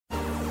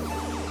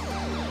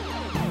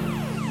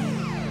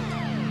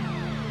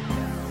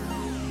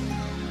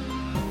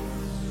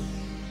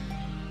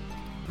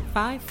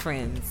5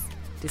 friends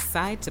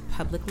decide to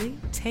publicly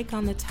take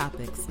on the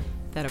topics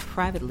that are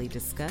privately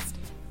discussed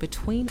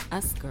between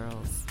us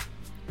girls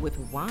with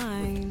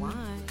Wine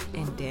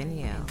and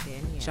Danielle,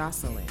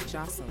 Jocelyn,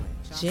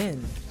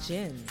 Jen,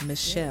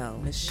 Michelle,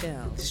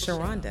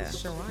 Sharonda.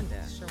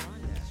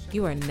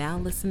 You are now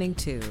listening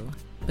to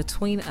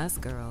Between Us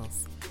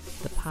Girls,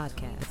 the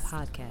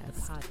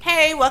podcast.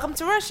 Hey, welcome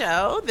to our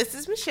show. This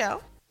is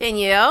Michelle,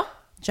 Danielle,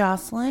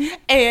 Jocelyn,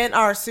 and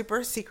our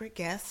super secret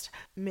guest,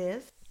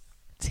 Miss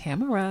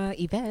Tamara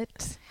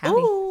Yvette. Howdy.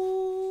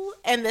 Ooh,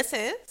 and this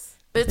is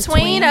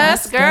Between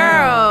Us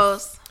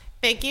Girls.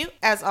 Thank you,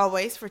 as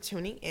always, for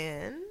tuning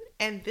in.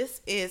 And this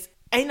is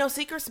Ain't No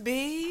Secrets,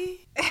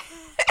 B.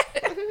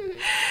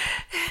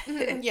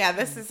 Yeah,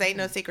 this is Ain't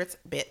No Secrets,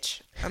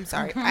 bitch. I'm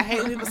sorry. I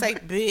hate when people say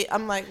B.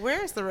 I'm like,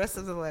 where's the rest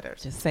of the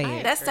letters? Just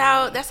say it. That's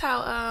how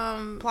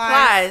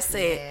Plies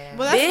said. Yeah.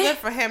 Well, that's good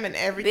for him and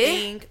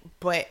everything,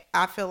 but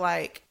I feel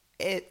like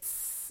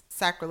it's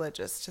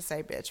sacrilegious to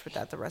say bitch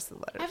without the rest of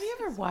the letters. have you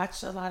ever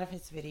watched a lot of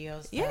his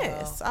videos?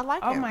 Yes, though? I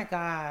like Oh him. my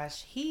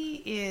gosh, he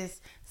is.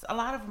 A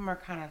lot of them are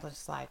kind of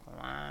just like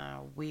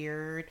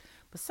weird,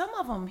 but some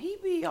of them he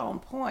be on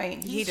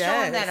point. He's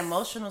showing that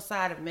emotional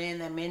side of men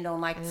that men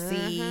don't like to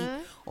see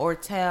or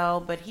tell,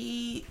 but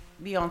he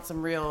be on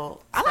some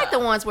real. I like the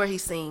ones where he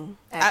sing.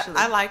 Actually,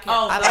 I like it.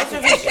 Oh, I like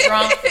those are his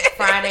drunk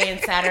Friday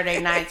and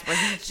Saturday nights where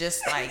he's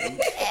just like,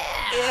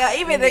 yeah,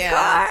 even the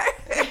car.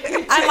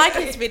 I like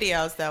his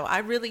videos though. I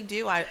really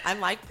do. I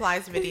like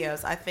Ply's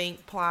videos. I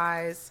think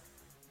Ply's,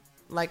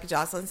 like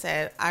Jocelyn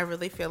said, I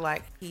really feel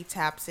like he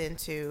taps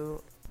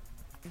into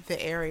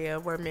the area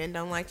where men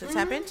don't like to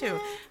tap into.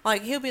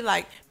 Like he'll be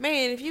like,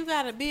 man, if you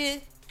got a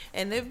bid,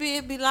 and the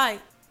bid be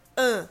like,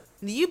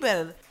 you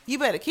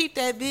better keep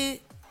that bid.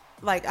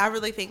 Like I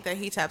really think that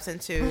he taps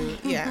into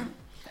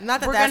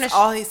Not that that's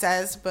all he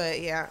says, but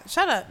yeah.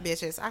 Shut up,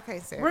 bitches. I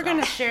can't say it. We're going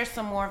to share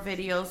some more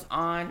videos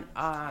on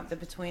the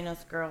Between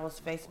Us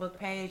Girls Facebook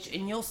page,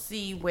 and you'll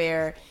see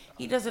where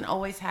he doesn't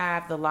always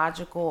have the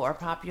logical or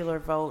popular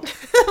vote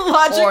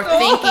or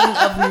thinking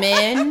of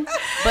men,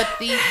 but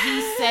he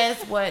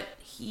says what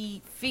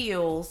he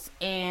feels,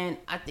 and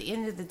at the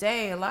end of the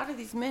day, a lot of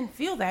these men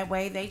feel that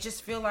way. They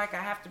just feel like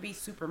I have to be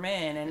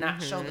Superman and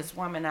not show this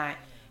woman I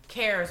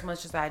care as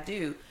much as I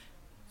do.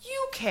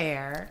 You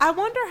care. I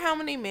wonder how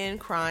many men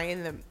cry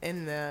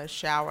in the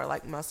shower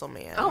like Muscle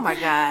Man. Oh my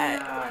God.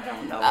 I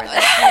don't know where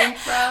that came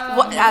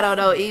from. I don't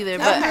know either,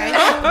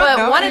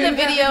 but one of the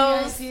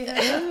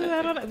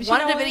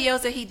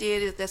videos that he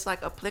did that's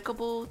like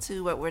applicable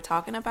to what we're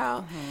talking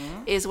about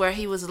is where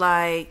he was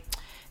like,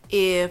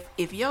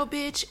 if your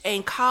bitch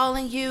ain't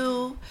calling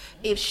you,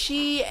 if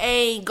she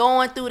ain't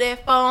going through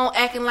that phone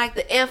acting like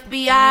the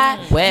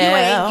FBI, you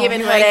ain't giving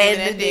her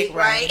that dick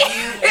right.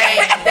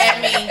 That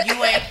means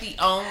you ain't the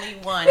only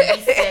one.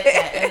 He said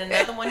that. And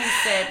another one he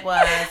said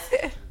was,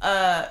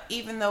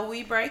 even though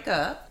we break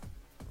up,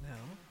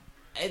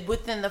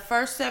 within the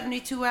first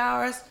 72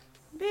 hours,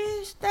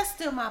 bitch, that's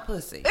still my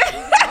pussy.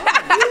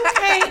 You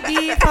can't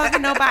be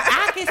fucking nobody.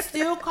 I can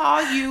still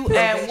call you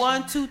at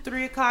 1, 2,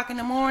 3 o'clock in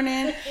the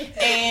morning,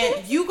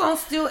 and you gonna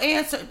still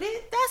answer.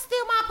 Bitch, that's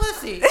still my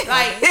pussy.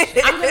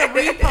 Like, I'm gonna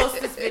repost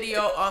this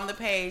video on the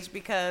page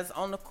because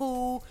on the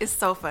cool, It's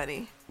so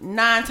funny.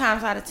 9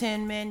 times out of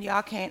 10 men,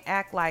 y'all can't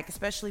act like,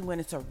 especially when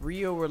it's a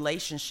real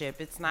relationship.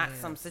 It's not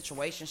some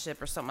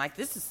situationship or something like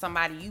this. Is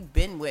somebody you've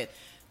been with.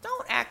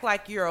 Don't act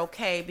like you're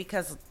okay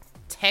because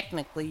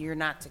technically you're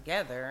not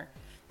together.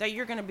 That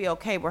you're going to be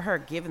okay with her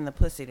giving the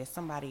pussy to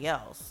somebody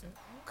else.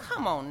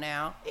 Come on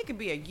now. It could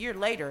be a year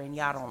later and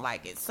y'all don't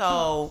like it.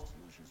 So,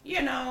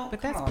 you know. But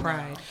that's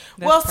pride.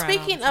 Well,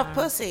 speaking of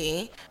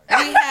pussy,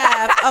 we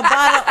have a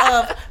bottle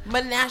of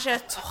Menage a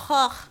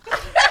Trois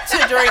to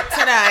drink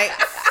tonight.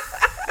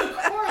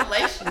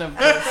 Correlation of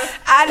this.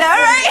 I know,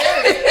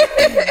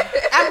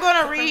 right? I'm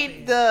going to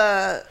read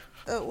the,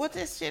 what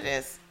this shit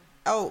is.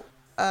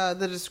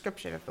 The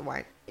description of the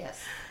wine.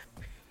 Yes.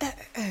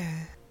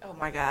 Oh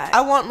my God.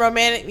 I want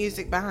romantic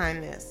music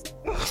behind this.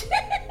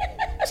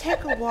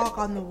 Take a walk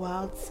on the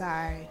wild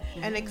side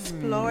and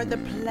explore the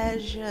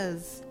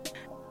pleasures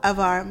of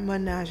our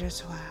menage a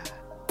trois.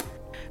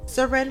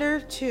 Surrender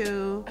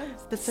to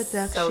the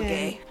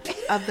seduction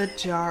of the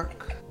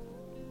dark,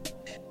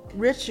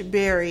 rich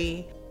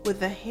berry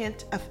with a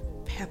hint of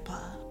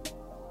pepper.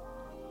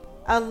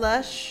 A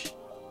lush,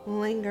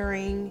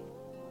 lingering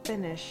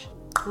finish,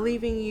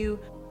 leaving you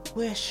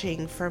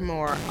wishing for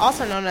more.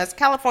 Also known as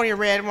California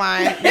red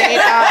wine, made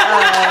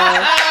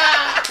out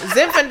of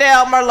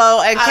Zinfandel,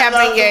 Merlot, and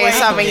Cabernet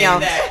Sauvignon.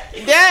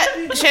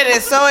 That shit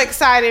is so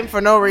exciting for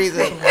no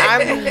reason.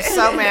 I'm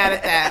so mad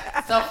at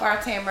that. So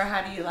far, Tamara,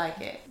 how do you like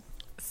it?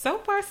 So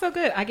far, so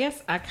good. I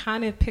guess I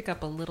kind of pick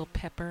up a little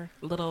pepper,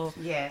 little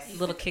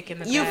kick in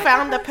the You back.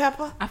 found the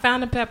pepper? I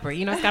found the pepper.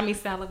 You know, it's got me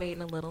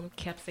salivating a little.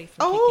 Capsaicin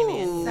Oh.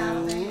 kicking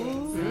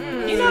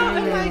in. You know,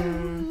 I'm like,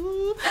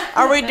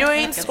 are we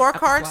doing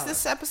scorecards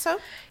this episode?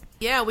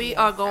 Yeah, we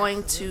are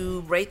going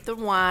to rate the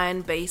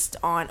wine based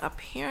on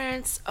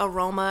appearance,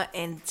 aroma,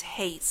 and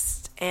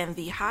taste. And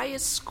the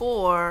highest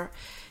score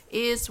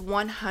is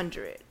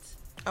 100.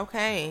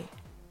 Okay.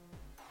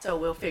 So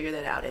we'll figure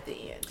that out at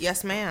the end.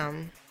 Yes,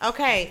 ma'am.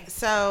 Okay,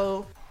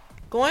 so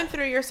going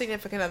through your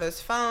significant other's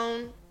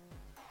phone,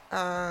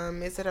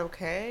 is it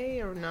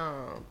okay or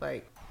no?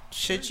 Like,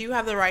 should you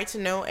have the right to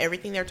know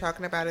everything they're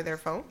talking about in their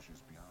phone?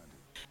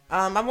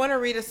 I want to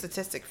read a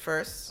statistic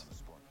first.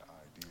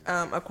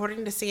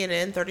 According to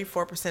CNN,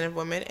 34% of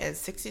women and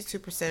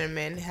 62% of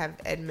men have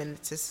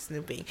admitted to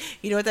snooping.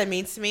 You know what that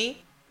means to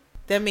me?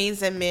 That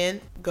means that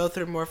men go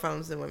through more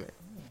phones than women.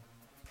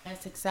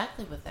 That's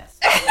exactly what that's.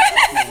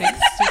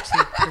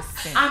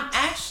 62%. I'm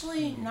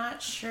actually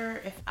not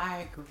sure if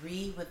I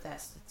agree with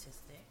that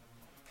statistic.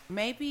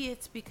 Maybe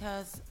it's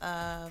because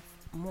of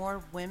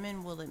more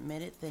women will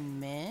admit it than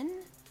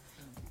men,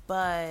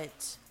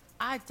 but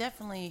I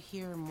definitely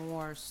hear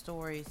more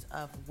stories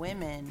of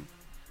women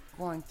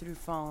going through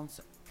phones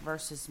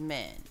versus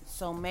men.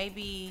 So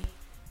maybe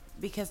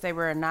because they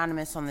were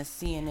anonymous on the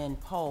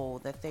CNN poll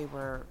that they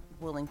were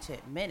willing to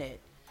admit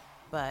it.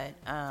 But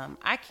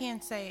I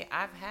can say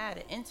I've had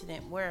an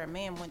incident where a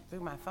man went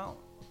through my phone.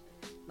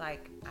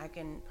 Like, I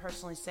can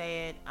personally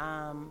say it.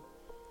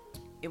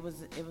 It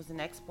was an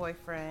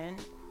ex-boyfriend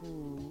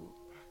who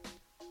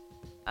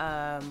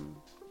found.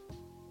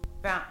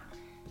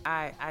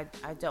 I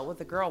dealt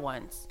with a girl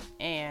once,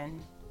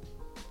 and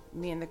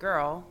me and the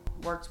girl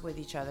worked with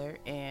each other,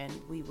 and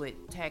we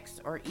would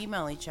text or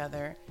email each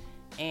other.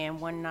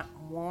 And one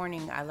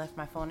morning, I left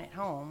my phone at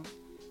home,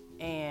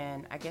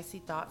 and I guess he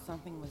thought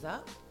something was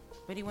up.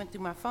 But he went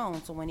through my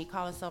phone. So when he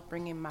called himself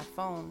bringing my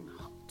phone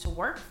to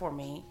work for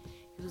me,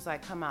 he was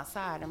like, come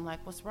outside. I'm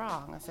like, what's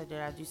wrong? I said, did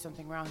I do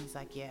something wrong? He's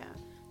like, yeah.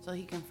 So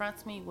he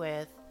confronts me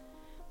with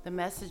the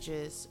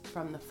messages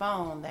from the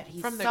phone that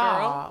he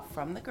saw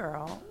from the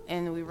girl.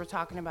 And we were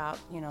talking about,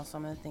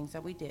 some of the things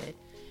that we did.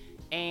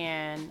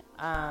 And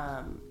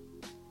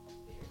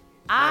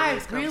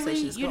I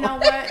really, you know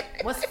what?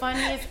 What's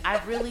funny is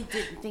I really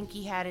didn't think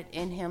he had it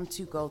in him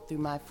to go through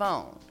my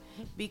phone.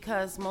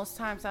 Because most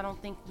times I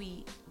don't think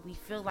we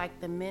feel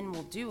like the men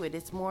will do it.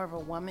 It's more of a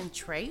woman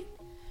trait.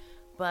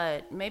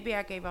 But maybe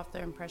I gave off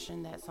the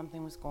impression that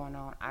something was going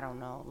on. I don't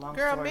know. Long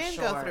Girl, story men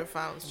short, go through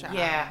phones, child.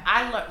 Yeah,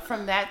 I learned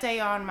from that day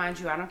on, mind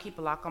you, I don't keep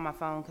a lock on my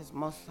phone because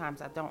most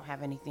times I don't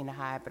have anything to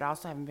hide. But I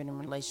also haven't been in a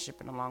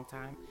relationship in a long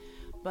time.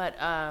 But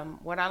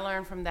what I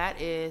learned from that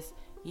is,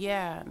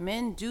 yeah,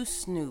 men do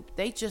snoop.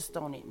 They just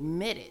don't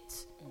admit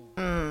it.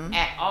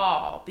 At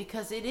all,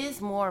 because it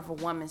is more of a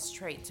woman's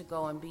trait to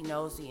go and be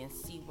nosy and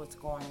see what's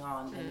going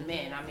on than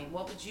men. I mean,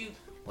 what do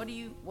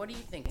you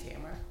think,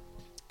 Tamara?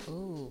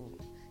 Ooh,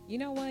 you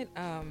know what?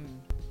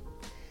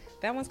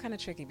 That one's kind of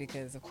tricky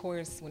because, of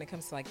course, when it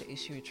comes to like the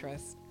issue of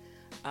trust,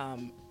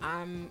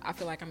 I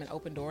feel like I'm an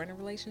open door in a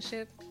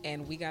relationship,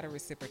 and we got to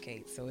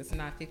reciprocate. So it's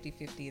not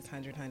 50-50, it's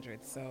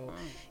 100-100. So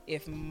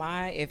if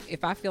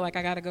I feel like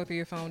I got to go through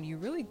your phone, you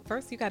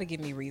got to give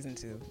me reason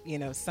to.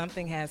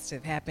 Something has to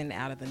happen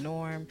out of the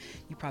norm.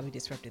 You probably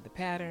disrupted the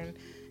pattern.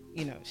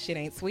 Shit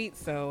ain't sweet.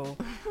 So,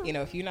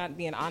 if you're not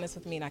being honest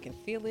with me and I can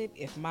feel it,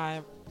 if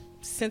my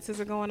senses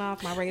are going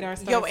off, my radar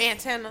starts. Your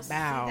antennas.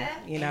 Bow.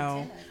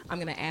 I'm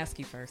going to ask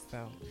you first,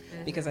 though,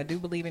 because I do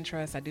believe in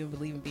trust. I do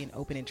believe in being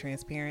open and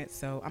transparent.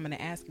 So I'm going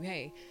to ask you,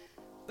 hey,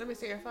 let me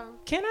see your phone.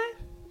 Can I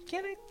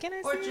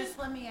Or see just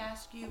let me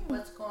ask you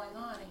what's going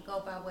on and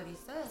go by what he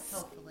says,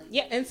 hopefully.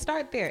 Yeah, and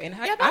start there. And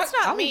that's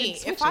not I'll me.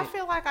 If I it.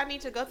 feel like I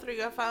need to go through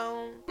your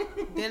phone,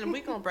 then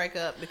we gonna break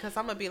up, because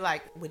I'm gonna be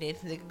like, when this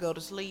nigga go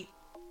to sleep,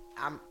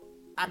 I'm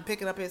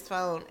picking up his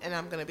phone and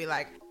I'm gonna be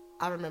like,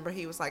 I remember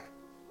he was like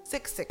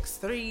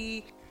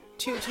 663-221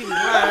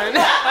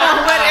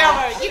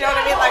 whatever, you know what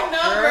I mean? Like,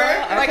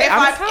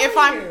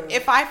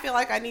 if I feel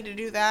like I need to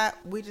do that,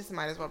 we just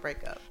might as well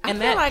break up. I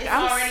feel like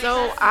I'm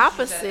so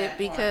opposite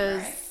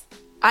because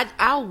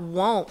I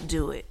won't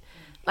do it.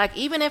 Like,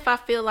 even if I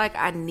feel like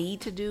I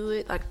need to do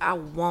it, like, I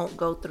won't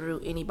go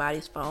through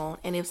anybody's phone.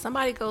 And if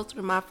somebody goes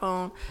through my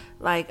phone,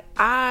 like,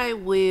 I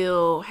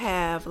will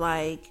have,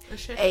 like,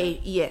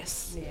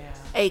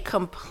 a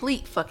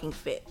complete fucking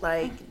fit.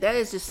 Like, that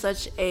is just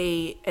such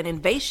an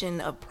invasion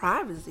of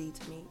privacy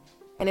to me.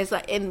 And it's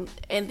like, and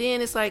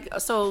then it's like,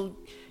 so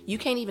you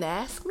can't even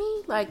ask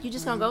me? Like, you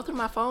just gonna go through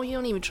my phone? You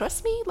don't even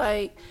trust me?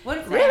 Like, what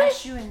if they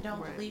ask you and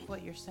don't believe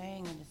what you're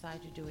saying and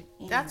decide to do it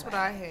anyway? That's what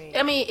I hate.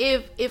 I mean,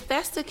 if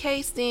that's the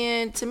case,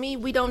 then to me,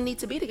 we don't need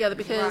to be together,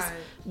 because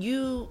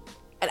and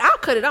I'll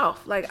cut it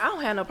off. Like, I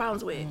don't have no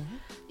problems with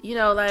it.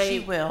 Like, she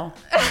will.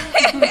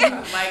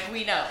 Like,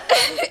 we know.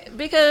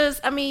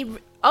 Because, I mean,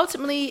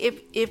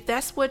 ultimately, if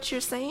that's what you're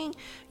saying,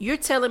 you're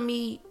telling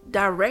me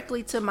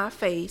directly to my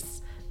face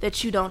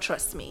that you don't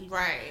trust me.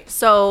 Right.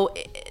 So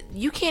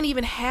you can't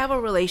even have a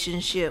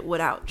relationship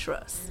without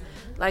trust.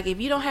 Like, if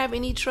you don't have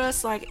any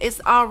trust, like, it's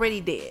already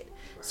dead.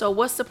 So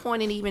what's the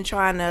point in even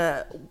trying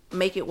to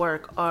make it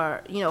work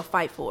or,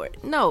 fight for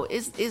it? No,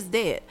 it's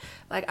dead.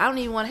 Like, I don't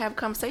even want to have a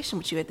conversation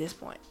with you at this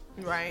point.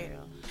 Right. Yeah.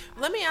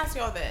 Let me ask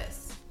y'all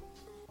this.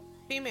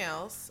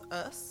 Females,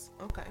 us,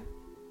 okay.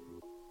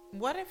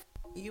 What if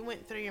you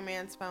went through your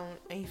man's phone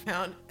and you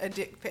found a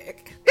dick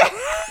pic?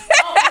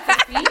 Oh, as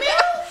a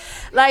female?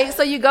 Like,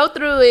 so you go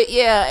through it,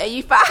 and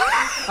you find.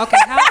 Okay,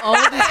 how old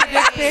is the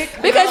dick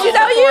pic? Because you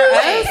know you.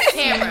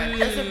 Tamara,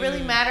 does it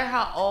really matter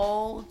how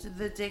old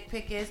the dick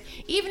pic is?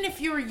 Even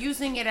if you were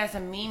using it as a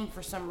meme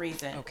for some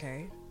reason.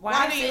 Okay.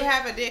 Why do you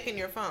have a dick in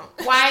your phone?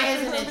 Why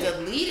isn't it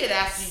deleted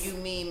after you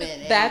meme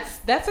it?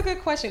 That's a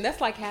good question. That's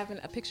like having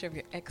a picture of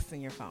your ex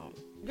in your phone.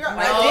 Girl, No, a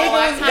dick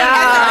I is can't.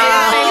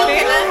 not. You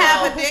cannot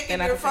have a dick in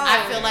And your I- phone.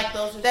 I feel like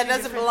those are that two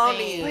doesn't different belong to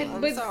things. you. I'm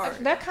But sorry.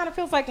 that kind of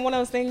feels like one of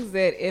those things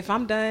that if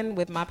I'm done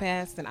with my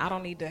past, then I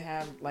don't need to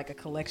have like a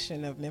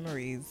collection of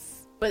memories.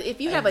 But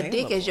if you have a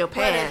dick as your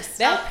past,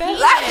 That's Okay,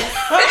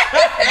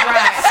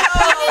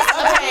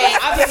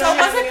 so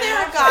wasn't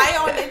there a guy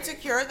on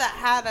Insecure that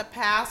had a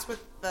pass with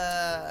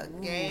the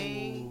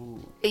gay?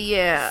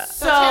 yeah.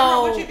 So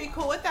Tamara, would you be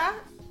cool with that?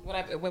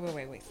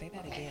 Wait. Say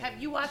that again.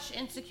 Have you watched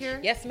Insecure?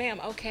 Yes,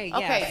 ma'am. Okay. Yeah.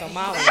 Okay. So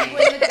Molly.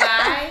 When the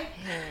guy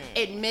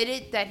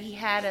admitted that he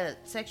had a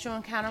sexual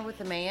encounter with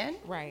a man.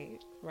 Right.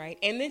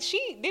 And then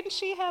didn't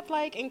she have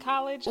like in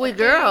college With a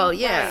girl, thing?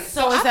 yeah. Right.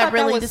 So is I that thought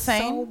really was the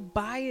same? So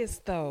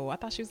biased though. I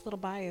thought she was a little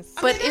biased.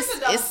 But mean,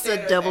 it's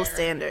a double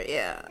standard.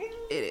 Yeah,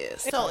 it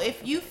is. So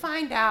if you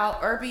find out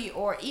Irby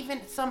or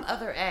even some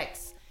other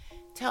ex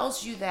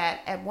tells you that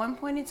at one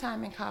point in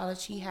time in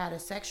college he had a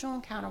sexual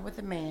encounter with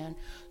a man,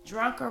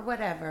 drunk or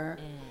whatever,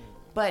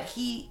 but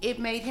it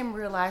made him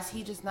realize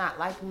he does not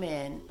like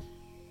men,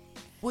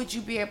 would you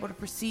be able to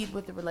proceed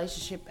with the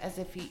relationship as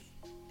if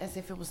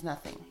it was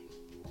nothing?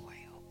 Boy,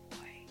 oh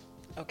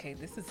boy. Okay,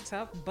 this is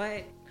tough,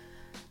 but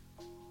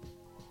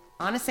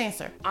Honest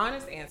answer.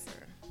 honest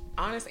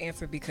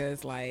answer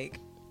because like,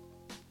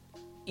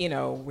 you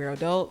know, we're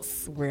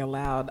adults, we're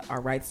allowed our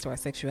rights to our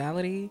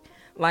sexuality.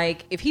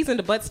 Like if he's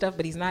into butt stuff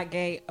but he's not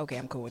gay, okay,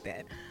 I'm cool with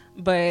that.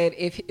 But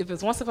if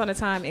it's once upon a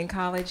time in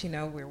college, you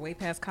know, we're way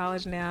past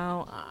college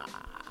now,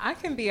 I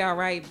can be all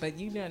right, but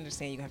you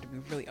understand you have to be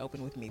really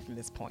open with me from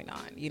this point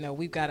on. You know,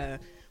 we've got to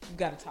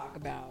talk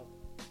about.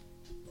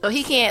 So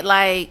he can't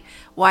like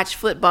watch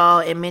football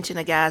and mention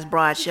a guy's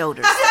broad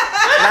shoulders.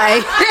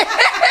 Like,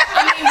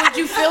 I mean, would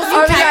you feel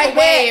some or be type like, of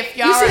way babe, if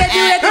y'all you see were that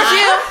dude at the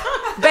gym?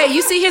 Babe,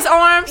 you see his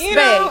arms? You babe,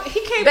 know,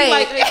 he can't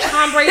babe. be like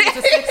Tom Brady's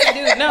a sexy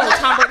dude. No,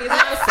 Tom Brady is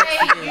not a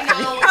sexy dude.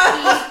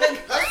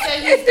 Let's say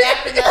he's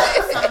dapping up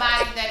with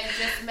somebody that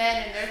he just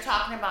met and they're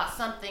talking about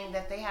something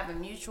that they have a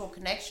mutual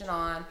connection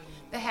on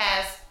that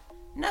has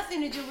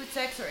nothing to do with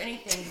sex or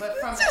anything, but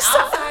from the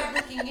outside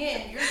looking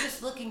in, you're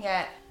just looking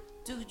at,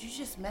 dude, you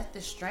just met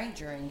this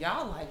stranger and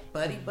y'all like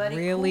buddy,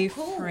 Really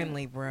cool.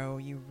 friendly, bro.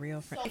 You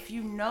real friendly. If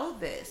you know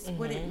this,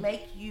 would it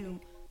make you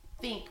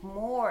think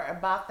more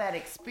about that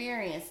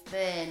experience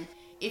than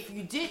if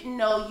you didn't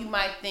know? You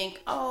might think,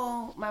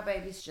 oh, my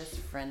baby's just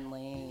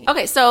friendly.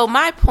 Okay, so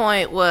my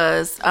point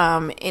was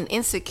in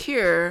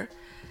Insecure,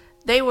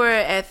 they were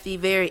at the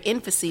very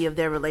infancy of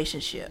their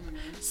relationship.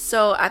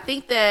 So I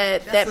think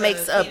that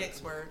makes up.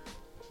 Phoenix word.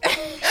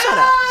 Shut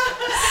up.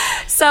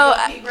 So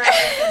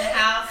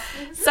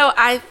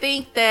I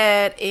think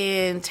that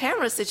in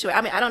Tamara's situation,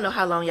 I mean, I don't know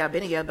how long y'all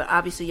been together, but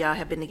obviously y'all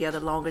have been together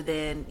longer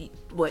than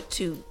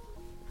two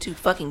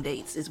fucking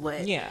dates is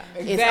what. Yeah,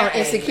 It's on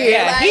Insecure.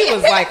 Yeah, he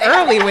was like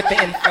early with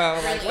the info.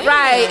 Like,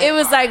 Right. It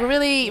was like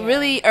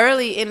really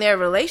early in their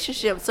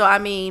relationship. So, I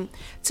mean,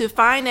 to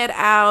find that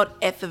out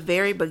at the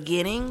very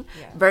beginning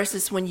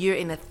versus when you're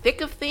in the thick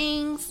of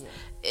things,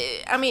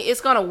 I mean,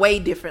 it's going to weigh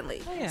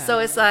differently. Yeah. So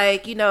it's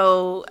like, you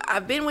know,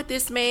 I've been with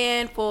this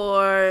man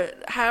for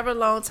however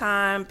long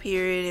time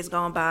period has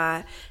gone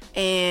by.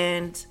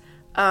 And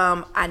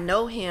I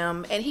know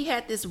him. And he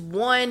had this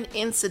one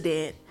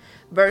incident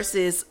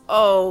versus,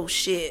 oh,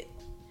 shit.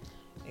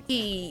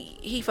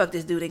 He fucked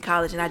this dude in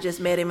college, and I just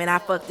met him, and I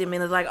fucked him,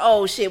 and it's like,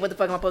 oh shit, what the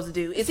fuck am I supposed to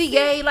do? Is he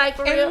gay? Like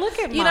for real? And look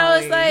at Molly. You know,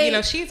 it's like, you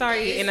know, she's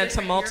already in a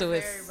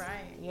tumultuous. You're very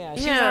right. Yeah,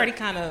 she's Yeah. already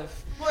kind of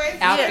Well,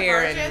 is out he a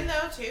there. virgin And,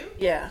 though too?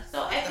 yeah.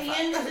 So at the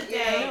end of the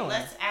day, No.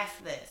 let's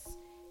ask this.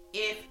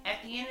 If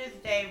at the end of the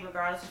day,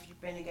 regardless if you've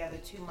been together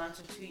 2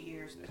 months or 2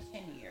 years or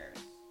 10 years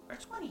or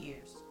 20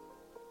 years,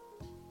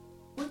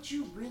 would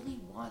you really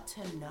want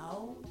to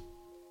know?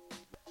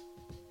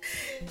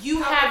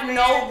 You have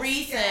no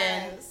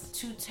reason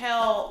to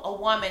tell a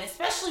woman,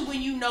 especially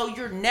when you know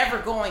you're never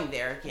going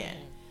there again.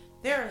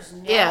 There is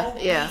no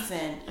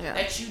reason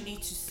that you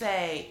need to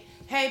say,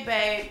 hey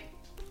babe,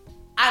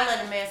 I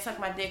let a man suck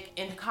my dick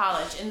in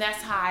college, and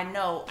that's how I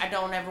know I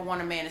don't ever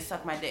want a man to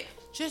suck my dick.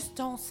 Just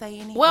don't say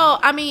anything. Well,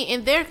 I mean,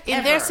 in their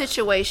Ever.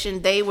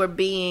 situation, they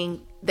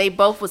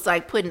both was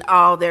like putting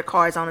all their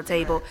cards on the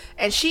table,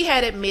 and she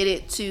had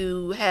admitted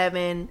to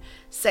having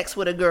sex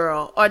with a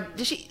girl, or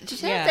did she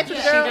have sex with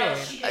a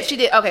girl? She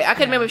did. Okay, I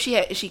couldn't remember if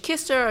she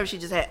kissed her or if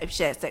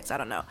she had sex. I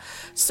don't know.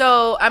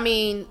 So I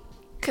mean,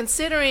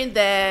 considering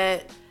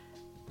that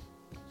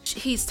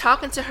he's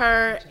talking to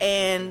her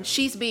and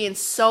she's being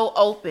so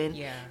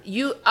open,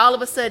 you all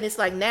of a sudden it's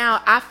like,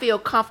 now I feel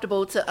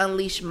comfortable to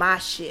unleash my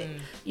shit.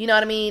 You know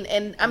what I mean?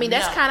 And I mean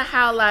that's kind of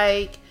how,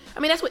 like, I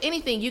mean that's with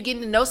anything, you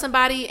getting to know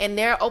somebody and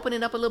they're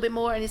opening up a little bit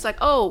more, and it's like,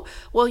 oh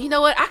well, you know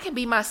what, I can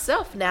be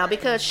myself now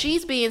because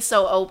she's being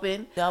so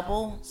open.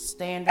 Double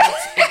standards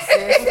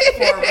exist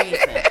for a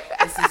reason.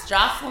 The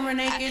Jocelyn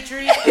Renee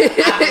Guidry.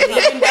 I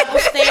believe in double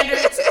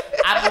standards.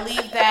 I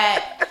believe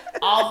that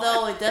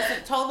although it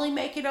doesn't totally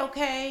make it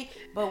okay,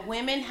 but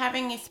women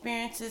having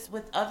experiences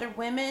with other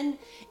women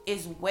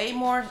is way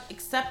more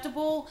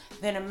acceptable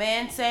than a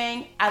man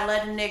saying, I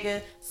let a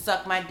nigga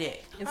suck my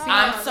dick.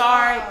 I'm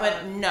sorry,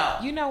 but no.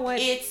 You know what?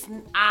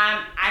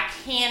 I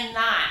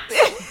cannot.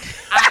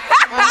 I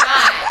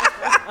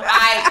cannot.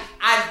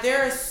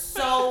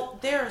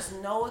 There's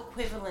no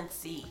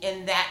equivalency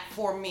in that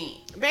for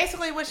me.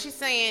 Basically, what she's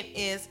saying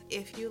is,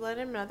 if you let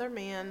another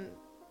man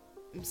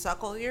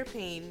suckle your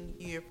peen,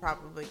 you're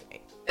probably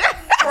gay.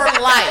 For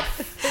life.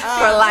 For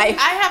life.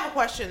 I have a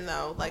question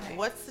though. Like,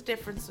 what's the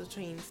difference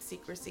between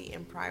secrecy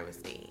and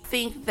privacy? I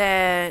think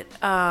that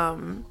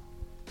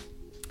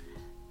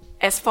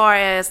as far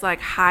as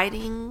like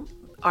hiding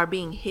or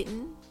being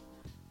hidden,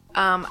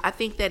 I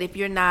think that if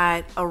you're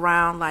not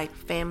around like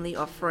family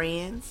or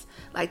friends,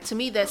 like to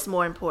me that's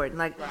more important.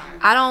 Like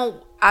I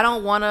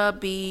don't want to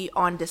be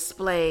on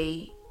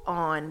display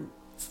on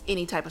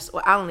any type of,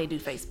 well, I only do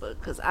Facebook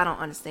because I don't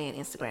understand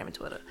Instagram and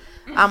Twitter.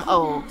 I'm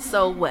old,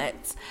 so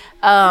what?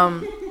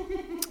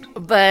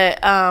 But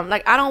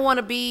like I don't want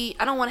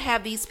to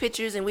have these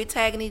pictures and we're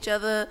tagging each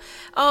other.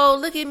 Oh,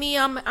 look at me,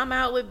 I'm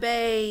out with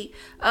Bae.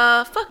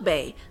 Fuck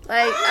Bae.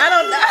 Like I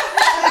don't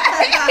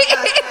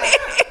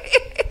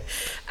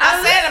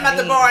I said I'm at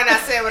the bar and I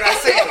said what I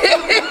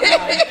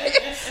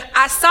said.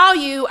 I saw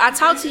you. I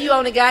talked to you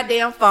on the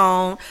goddamn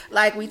phone.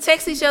 Like, we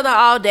text each other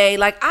all day.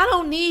 Like, I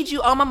don't need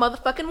you on my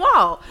motherfucking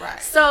wall.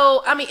 Right.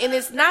 So, I mean, and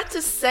it's not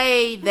to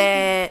say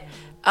that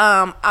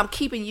I'm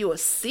keeping you a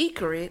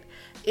secret.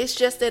 It's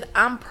just that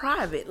I'm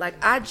private. Like,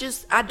 I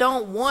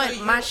don't want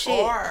So my you shit.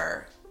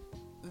 are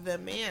the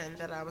man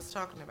that I was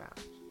talking about.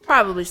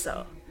 Probably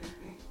so.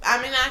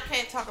 I mean, I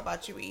can't talk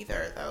about you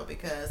either, though,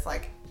 because,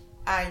 like,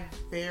 I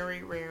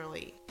very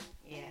rarely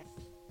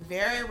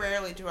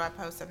do I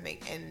post something,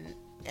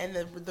 and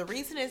the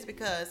reason is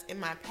because in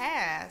my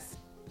past,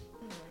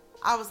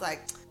 I was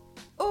like,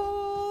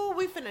 oh,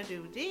 we finna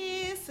do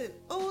this, and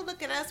oh,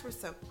 look at us, we're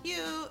so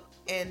cute,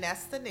 and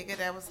that's the nigga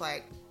that was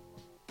like,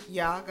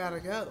 y'all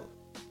gotta go.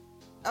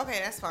 Okay,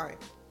 that's fine.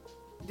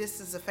 This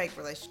is a fake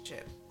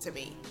relationship to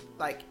me.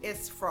 Like,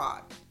 it's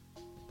fraud.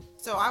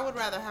 So I would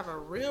rather have a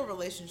real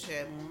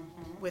relationship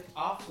with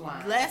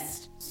Offline.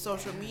 less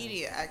social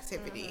media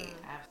activity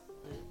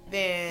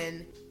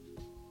than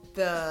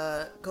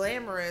the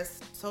glamorous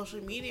social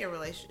media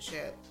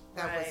relationship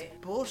that was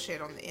bullshit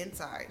on the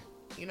inside.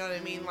 You know what I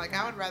mean? Like,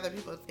 I would rather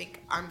people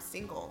think I'm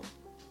single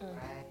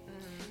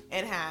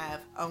and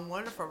have a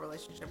wonderful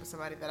relationship with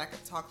somebody that I can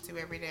talk to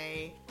every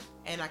day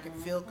and I can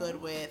feel good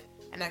with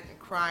and I can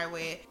cry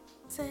with.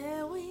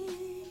 Till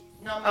we...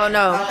 Oh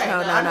no, Okay, no.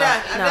 I'm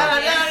done. But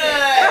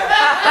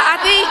I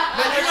think,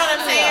 But you know what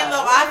I'm saying,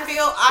 though?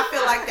 I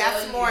feel like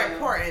that's more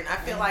important. I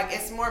feel like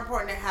it's more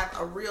important to have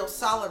a real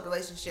solid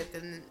relationship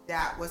than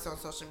that what's on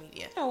social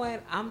media. You know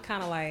what? I'm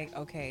kind of like,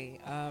 okay,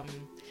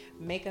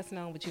 make us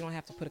known, but you don't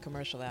have to put a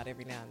commercial out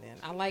every now and then.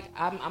 I'm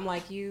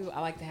like you.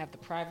 I like to have the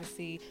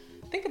privacy.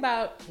 Think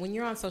about when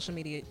you're on social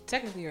media.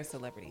 Technically, you're a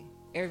celebrity.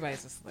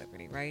 Everybody's a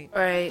celebrity, right?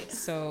 right.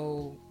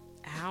 So,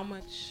 how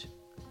much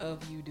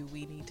of you do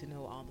we need to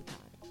know all the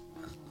time?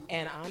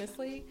 And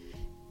honestly,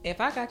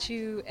 if I got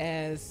you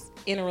as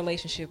in a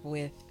relationship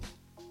with,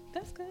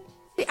 that's good.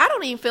 See, I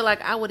don't even feel like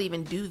I would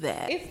even do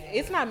that.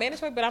 It's not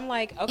mandatory, but I'm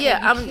like, okay,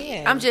 Yeah, you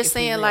can I'm just if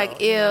we saying, real.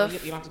 like, You know,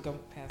 if- you don't have to go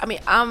past. I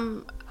mean,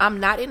 I'm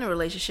not in a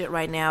relationship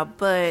right now,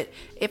 but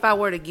if I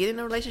were to get in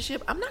a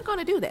relationship, I'm not going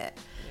to do that.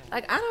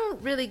 Like, I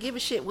don't really give a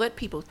shit what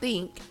people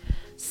think.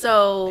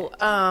 So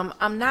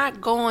I'm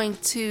not going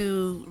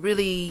to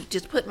really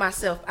just put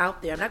myself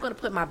out there. I'm not going to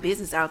put my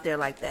business out there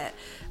like that,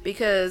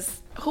 because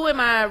who am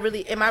I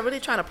really? Am I really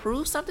trying to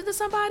prove something to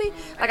somebody?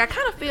 Like, I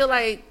kind of feel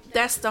like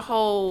that's the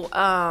whole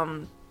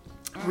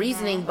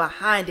reasoning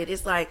behind it.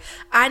 It's like,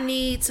 I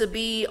need to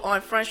be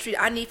on Front Street.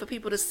 I need for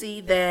people to see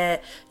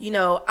that, you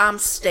know, I'm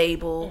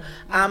stable.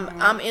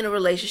 I'm in a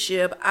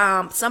relationship.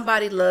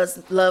 Somebody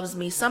loves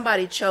me.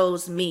 Somebody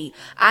chose me.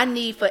 I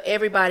need for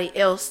everybody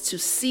else to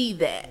see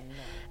that.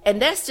 And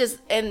that's just,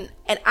 and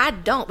I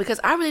don't, because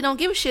I really don't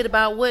give a shit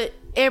about what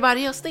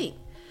everybody else think.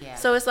 Yeah.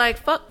 So it's like,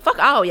 fuck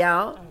all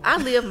y'all. I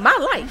live my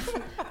life.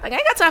 Like, I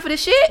ain't got time for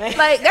this shit.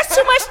 Like, that's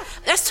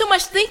too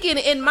much thinking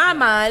in my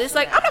mind. It's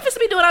like, I'm not supposed to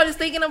be doing all this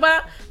thinking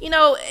about, you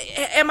know,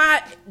 am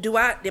I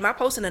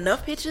posting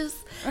enough pictures?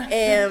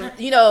 And,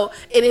 you know,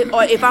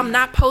 or if I'm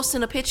not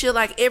posting a picture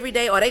like every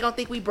day, or they gonna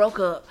think we broke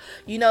up,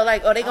 you know,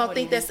 like, or they gonna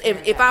think that's,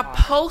 if I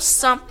post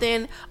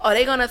something, or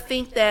they gonna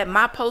think that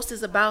my post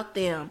is about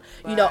them,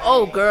 you know,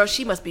 oh girl,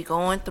 she must be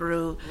going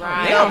through,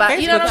 Right. you know,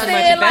 you know what I'm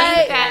saying? Like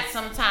Like, that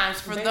sometimes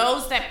for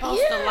those that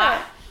post a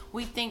lot,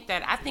 we think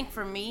that. I think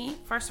for me,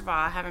 first of all,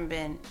 I haven't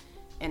been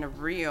in a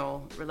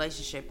real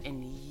relationship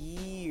in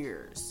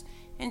years,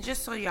 and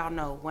just so y'all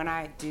know, when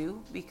I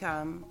do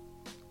become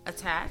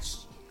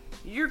attached,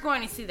 you're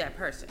going to see that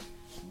person,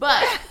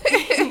 but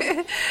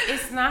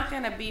it's not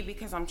going to be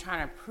because I'm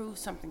trying to prove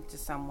something to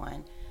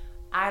someone.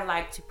 I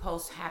like to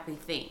post happy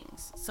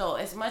things. So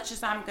as much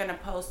as I'm going to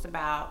post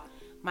about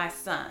my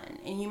son,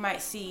 and you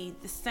might see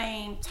the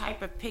same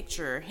type of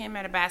picture, him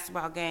at a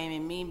basketball game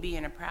and me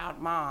being a proud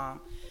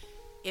mom.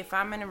 If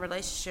I'm in a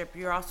relationship,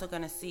 you're also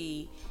going to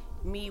see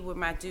me with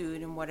my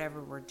dude and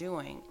whatever we're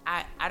doing.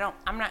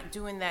 I'm not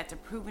doing that to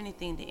prove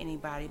anything to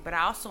anybody, but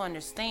I also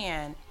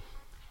understand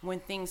when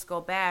things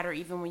go bad, or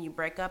even when you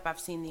break up. I've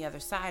seen the other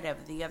side of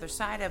it. The other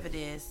side of it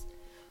is,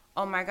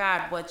 oh my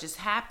God, what just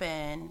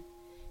happened?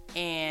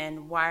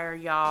 And why are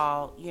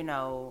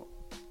y'all,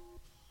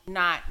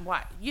 not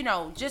what,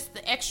 just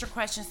the extra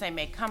questions that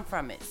may come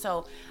from it.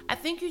 So I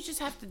think you just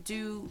have to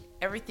do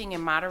everything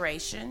in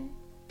moderation.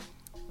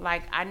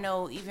 Like, I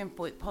know even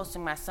with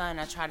posting my son,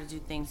 I try to do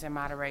things in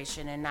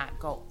moderation and not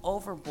go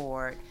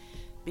overboard,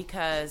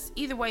 because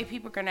either way,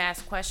 people are going to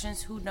ask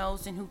questions. Who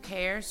knows and who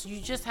cares? You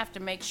just have to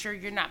make sure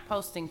you're not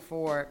posting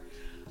for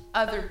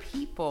other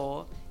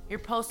people. You're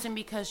posting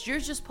because you're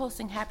just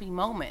posting happy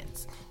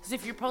moments. Because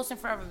if you're posting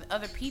for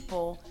other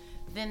people,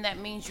 then that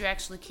means you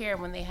actually care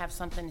when they have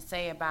something to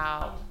say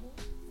about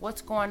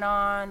what's going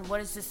on, what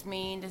does this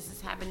mean, does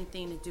this have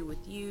anything to do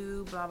with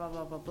you, blah, blah,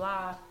 blah, blah,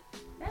 blah.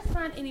 That's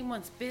not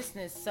anyone's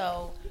business.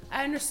 So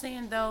I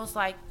understand those,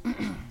 like,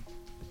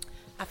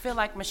 I feel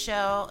like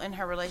Michelle and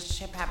her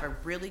relationship have a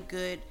really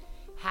good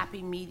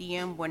happy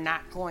medium. We're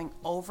not going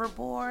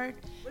overboard,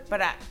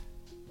 but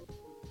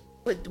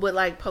with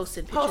like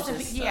posted pictures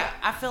and stuff. Yeah,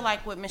 I feel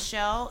like with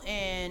Michelle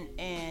and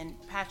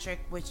Patrick,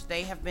 which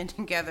they have been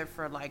together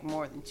for like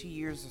more than 2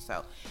 years or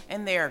so,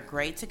 and they are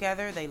great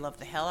together. They love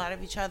the hell out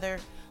of each other.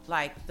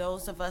 Like,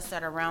 those of us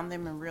that are around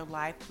them in real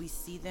life, we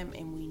see them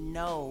and we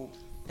know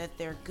that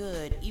they're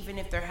good. Even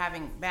if they're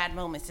having bad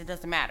moments, it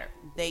doesn't matter.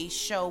 They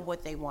show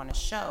what they want to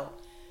show.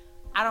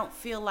 I don't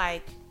feel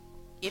like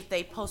if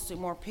they posted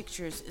more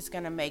pictures, it's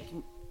going to make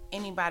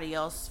anybody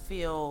else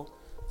feel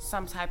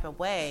some type of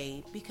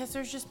way, because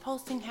they're just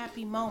posting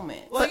happy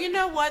moments. Well, you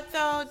know what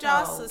though,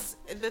 Joss?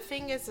 The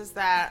thing is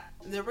that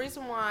the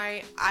reason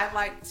why I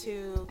like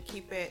to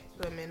keep it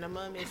to a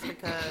minimum is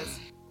because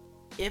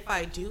if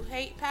I do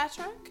hate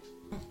Patrick,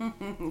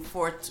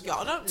 for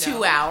y'all don't know.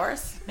 2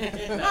 hours. No,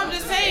 I'm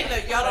just saying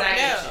that y'all don't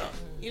know.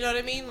 You know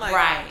what I mean? Like,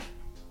 right.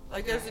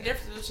 Like, there's a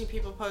difference between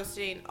people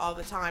posting all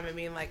the time and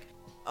being like,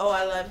 oh,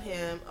 I love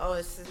him. Oh,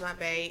 this is my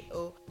babe.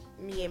 Oh,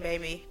 me and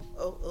baby.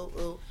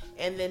 Oh.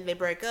 And then they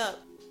break up.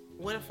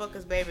 Where the fuck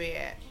is baby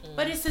at?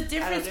 But it's a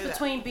difference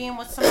between being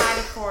with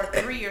somebody for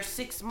 3 or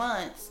 6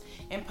 months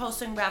and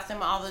posting about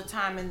them all the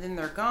time and then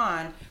they're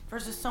gone,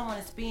 versus someone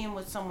that's being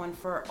with someone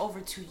for over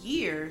 2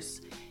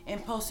 years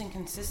and posting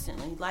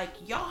consistently. Like,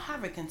 y'all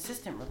have a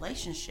consistent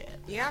relationship.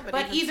 Yeah,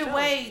 but either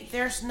way, at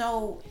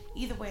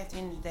the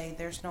end of the day,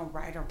 there's no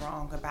right or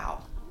wrong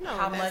about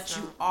how much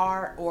you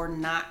are or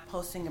not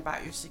posting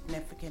about your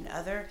significant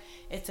other.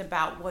 It's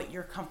about what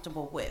you're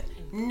comfortable with.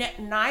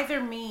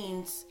 Neither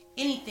means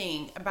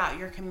anything about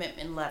your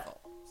commitment level.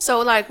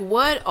 So, like,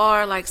 what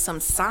are like some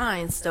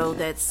signs though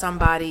that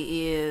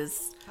somebody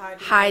is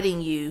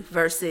hiding you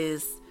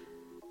versus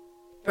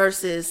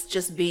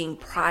just being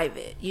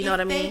private? You know what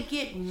I mean? If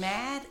they get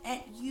mad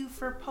at you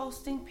for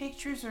posting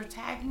pictures or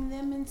tagging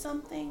them in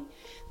something,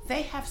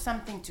 they have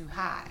something to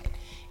hide.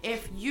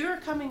 If you're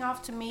coming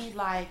off to me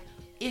like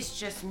it's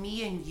just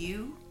me and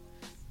you,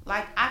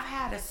 like, I've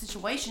had a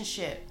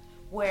situationship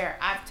where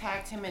I've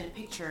tagged him in a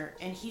picture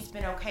and he's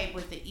been okay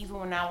with it, even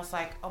when I was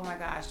like, oh my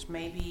gosh,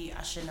 maybe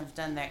I shouldn't have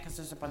done that because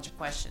there's a bunch of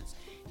questions.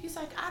 He's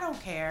like, I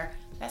don't care.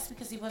 That's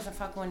because he wasn't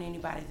fucking with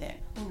anybody then.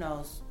 Who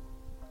knows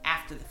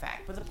after the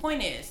fact. But the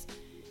point is,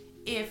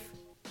 if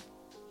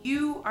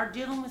you are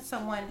dealing with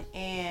someone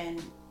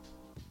and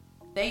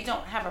they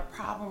don't have a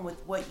problem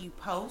with what you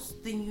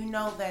post, then you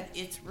know that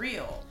it's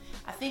real.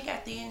 I think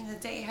at the end of the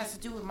day, it has to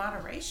do with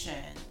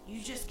moderation. You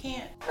just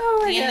can't.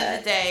 At the end of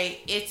the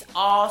day, it's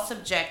all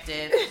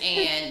subjective,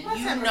 and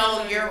you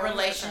know your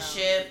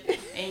relationship,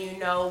 and you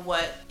know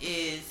what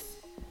is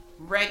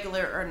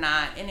regular or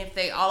not. And if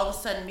they all of a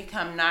sudden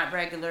become not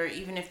regular,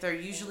 even if they're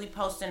usually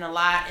posting a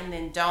lot and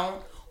then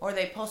don't, or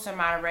they post in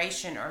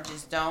moderation or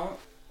just don't,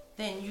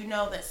 then you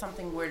know that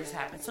something weird has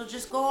happened. So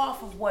just go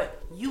off of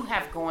what you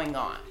have going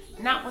on,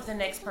 not what the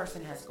next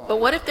person has going on. But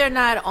what if they're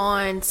not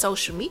on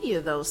social media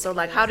though? So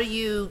like, how do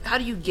you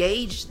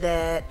gauge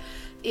that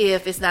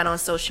if it's not on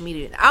social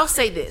media? I'll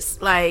say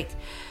this, like,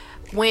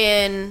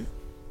 when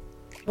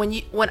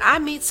I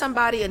meet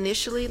somebody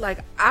initially, like,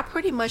 I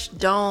pretty much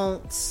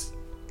don't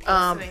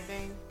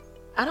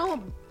I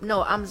don't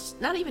know, I'm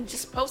not even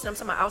just posting, I'm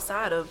talking about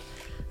outside of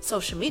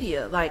social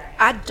media. Like,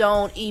 I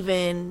don't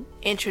even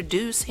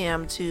introduce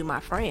him to my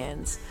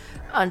friends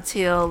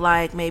until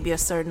like maybe a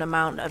certain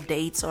amount of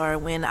dates or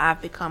when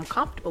I've become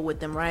comfortable with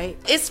them, right?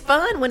 It's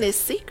fun when it's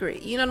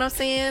secret, you know what I'm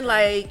saying?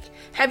 Like,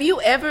 have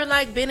you ever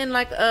like been in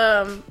like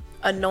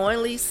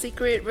annoyingly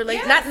secret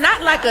relation?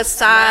 Not like a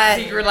side,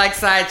 not secret like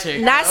side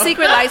chicks, not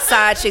secret like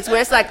side chicks,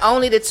 where it's like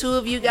only the two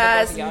of you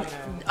guys,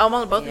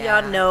 almost both of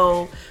y'all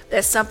know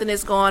that something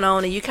is going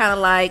on, and you kind of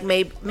like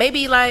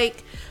maybe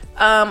like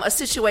a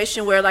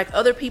situation where like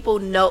other people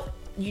know,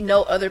 you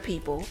know, other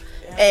people,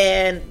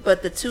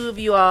 But the two of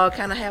you all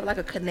kind of have like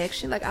a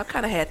connection. Like I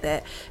kind of had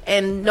that,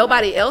 and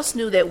nobody else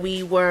knew that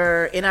we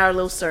were in our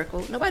little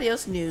circle. Nobody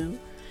else knew,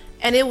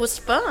 and it was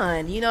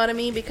fun. You know what I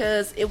mean?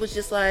 Because it was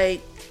just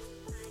like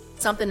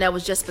something that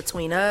was just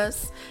between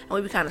us, and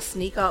we would kind of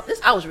sneak off.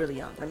 I was really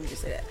young. Let me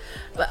just say that.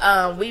 But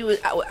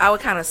I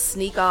would kind of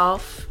sneak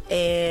off,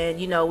 and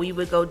we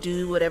would go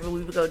do whatever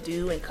we would go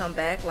do, and come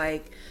back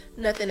like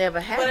nothing ever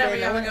happened. Whatever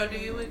you would go do,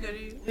 you would go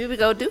do. We would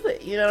go do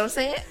it. You know what I'm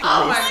saying?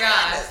 Oh my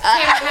gosh.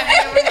 Have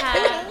you ever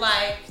had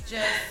like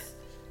just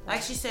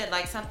like she said,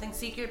 like something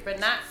secret, but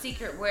not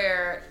secret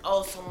where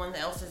someone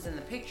else is in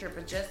the picture,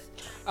 but just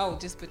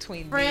just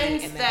between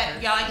friends me and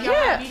that y'all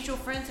have mutual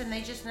friends and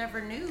they just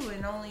never knew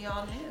and only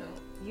y'all knew.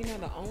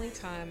 The only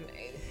time,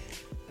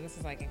 and this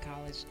is like in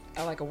college,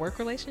 like a work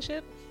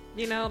relationship.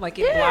 Like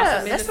it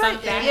blossomed into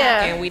something,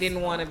 and we didn't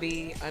want to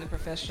be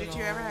unprofessional. Did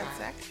you ever have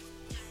sex?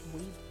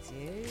 We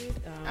did.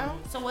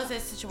 So was it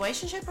a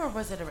situationship or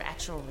was it an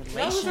actual relationship?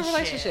 No, it was a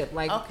relationship.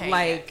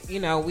 Okay,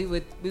 we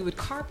would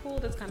carpool.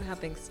 That's kind of how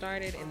things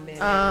started, and then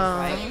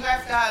you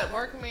guys got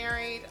work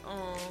married.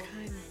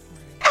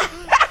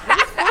 It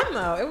was fun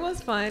though. It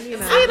was fun. See,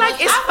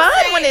 like it's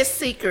fun when it's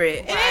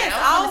secret. It is.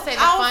 I was going to say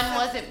the fun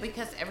wasn't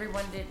because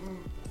everyone didn't.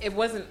 It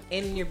wasn't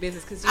in your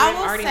business because you're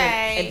already in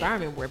an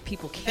environment where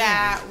people can.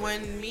 That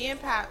when me and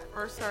Pat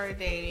first started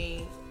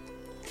dating,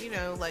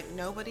 like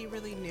nobody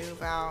really knew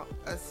about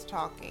us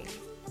talking,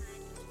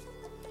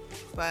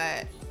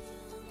 but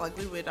like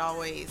we would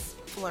always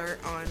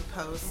flirt on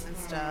posts and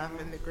stuff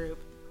in the group,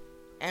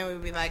 and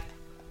we'd be like,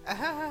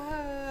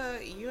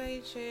 you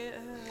ain't shit.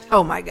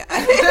 Oh my god. And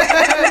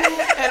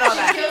all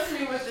that. She kills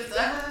me with this.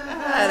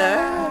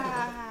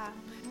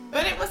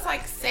 But it was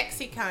like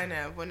sexy kind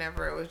of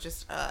whenever it was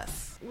just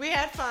us. We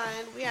had fun.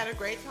 We had a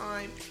great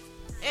time.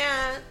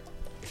 And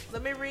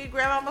let me read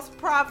Grandmama's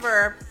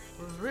proverb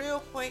real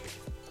quick.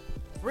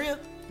 Real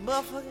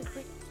motherfucking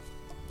quick.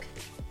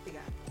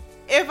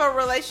 If a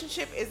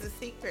relationship is a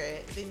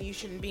secret, then you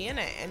shouldn't be in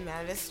it. And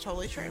that is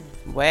totally true.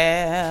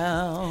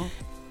 Well,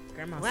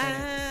 Grandma's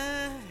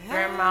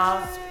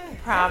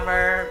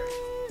proverb.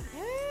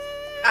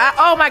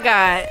 Oh my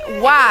god.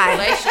 Why?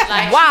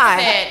 Why?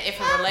 She said, if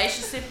a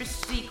relationship is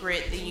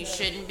secret, then you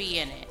shouldn't be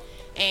in it.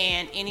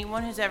 And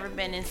anyone who's ever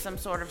been in some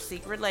sort of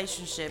secret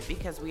relationship,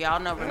 because we all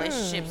know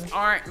relationships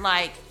aren't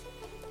like,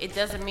 it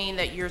doesn't mean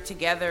that you're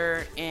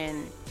together,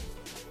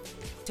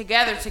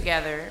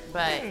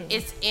 but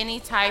it's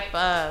any type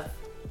of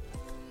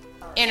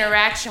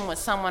interaction with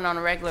someone on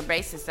a regular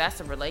basis. That's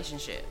a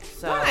relationship.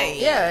 So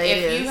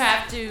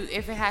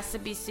if it has to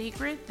be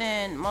secret,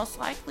 then most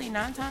likely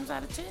 9 times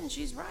out of 10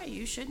 she's right.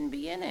 You shouldn't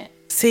be in it.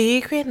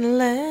 Secret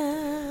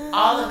love.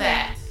 All of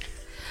that.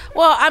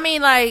 Well, I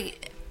mean,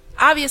 like,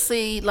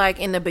 obviously, like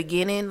in the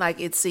beginning, like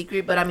it's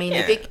secret, but I mean,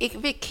 if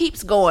it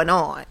keeps going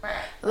on,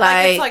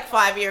 like it's like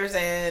 5 years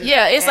in.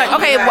 Yeah, it's like,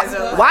 okay,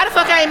 why the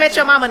fuck I ain't met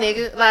your mama,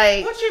 nigga?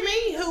 Like, what you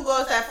mean? Who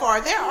goes that far?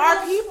 There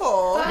are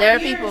people. There are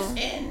people.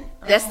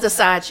 That's the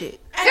side chick.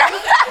 She's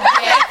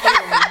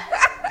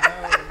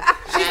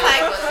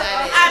like,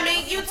 I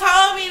mean, you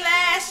told me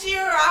last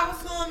year I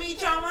was gonna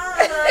meet your mama,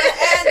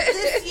 and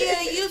this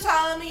year you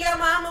told me your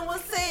mama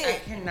was sick. I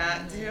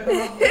cannot do.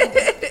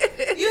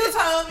 You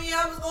told me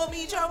I was gonna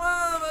meet your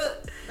mama,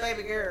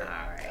 baby girl.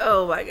 All right.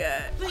 Oh my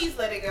god. Please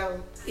let it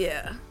go.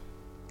 Yeah.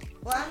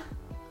 What?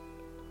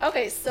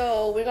 Okay,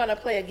 so we're gonna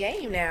play a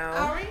game now.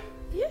 Are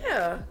we?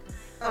 Yeah.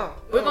 Oh.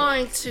 We're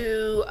going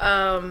to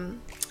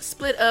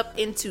split up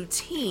into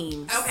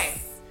teams.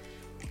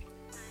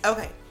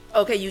 Okay.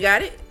 Okay, you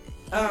got it?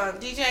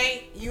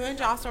 DJ, you and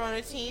Joss are on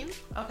a team.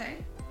 Okay.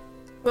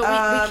 But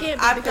we can't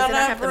be I'm because then I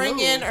gonna have to bring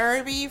move. in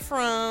Irby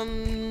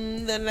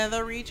from the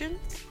Nether region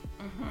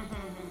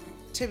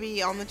to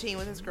be on the team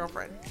with his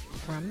girlfriend.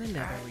 From the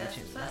Nether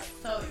region.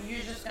 So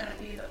you're just gonna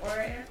be the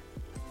orator?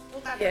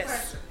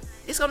 Yes.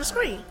 It's on the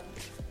screen.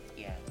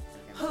 Yeah.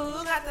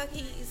 Who got the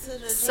keys to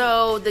the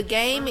So the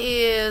game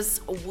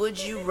is Would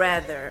You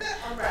Rather.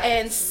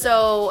 And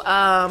so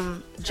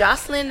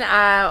Jocelyn and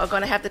I are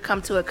going to have to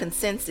come to a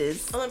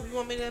consensus. You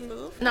want me to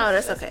move? No,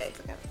 that's okay.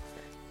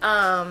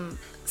 And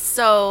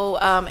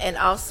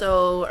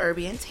also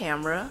Irby and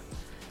Tamra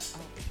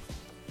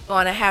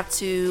going to have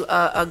to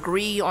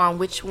agree on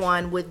which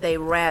one would they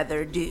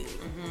rather do.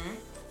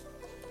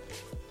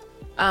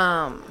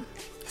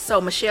 So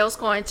Michelle's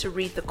going to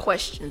read the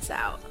questions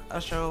out.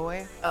 I'll show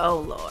away. Oh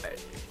Lord.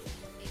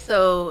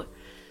 So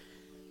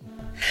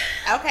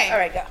okay. All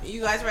right, go.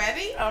 You guys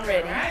ready? I'm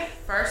ready. All right.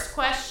 First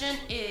question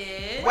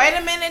is. Wait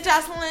a minute,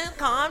 Jocelyn.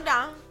 Calm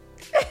down.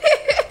 All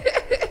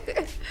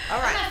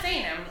I'm right. not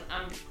saying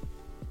I'm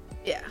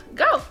Yeah,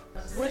 go.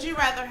 Would you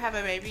rather have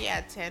a baby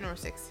at 10 or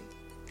 60?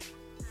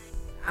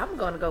 I'm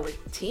gonna go with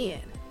 10.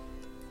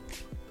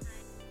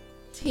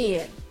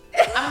 10.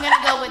 I'm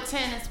gonna go with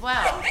 10 as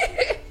well.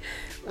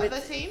 With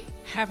the team?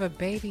 Have a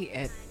baby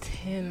at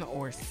 10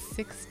 or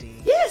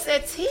 60? Yes,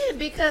 at 10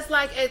 because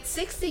like at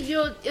 60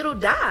 it'll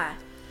die.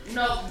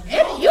 No,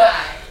 You-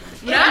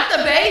 not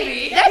the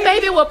baby. That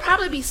baby will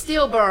probably be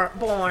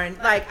stillborn,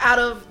 like out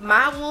of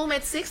my womb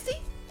at 60.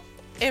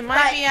 It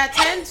might be at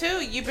 10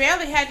 too. You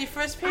barely had your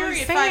first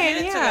period 5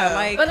 minutes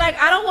ago. But like,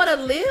 I don't want to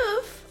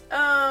live,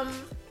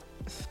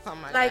 oh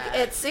my like God.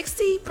 at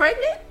 60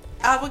 pregnant.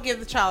 I would give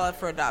the child up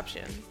for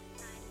adoption,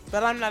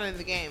 but I'm not in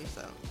the game,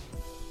 so.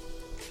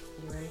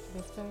 You ready for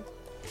this, babe?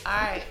 All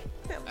right.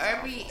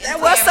 Irby, That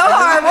was so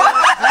hard.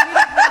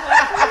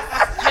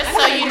 just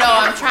so you know,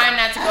 I'm trying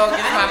not to go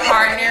against my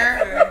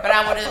partner, but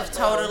I would have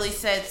totally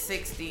said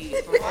 60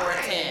 before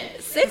 10.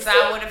 'Cause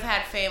I would have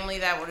had family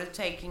that would have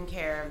taken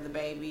care of the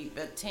baby.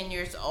 But 10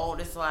 years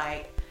old is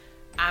like,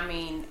 I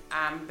mean,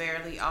 I'm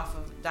barely off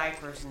of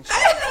diapers and shit.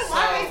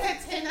 Why they said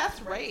 10?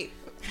 That's rape.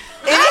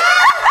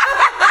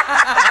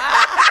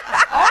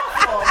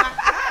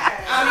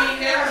 I mean,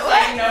 there was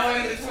like no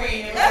in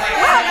between. It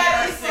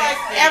was like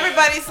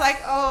Everybody's like,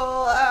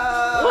 oh,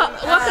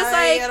 cause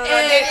like,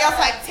 Danielle's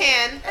like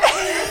 10. 10.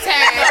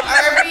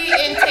 Irby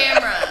and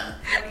Tamra.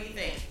 What do you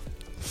think?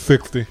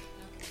 60.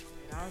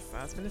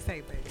 I was gonna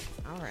say, baby.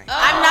 All right.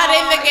 I'm not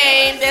in the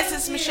game. This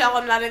is Michelle.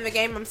 I'm not in the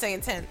game. I'm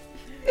saying 10.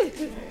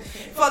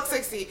 Fuck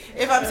 60.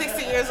 If I'm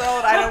 60 years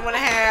old, I don't want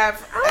to have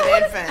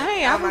an infant.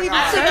 Hey, I believe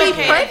I'm To be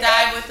okay to pregnant?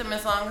 die with them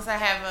as long as I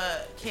have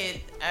a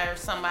kid or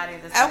somebody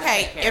that's gonna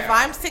Okay, take care if of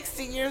I'm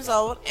 60 years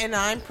old and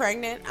I'm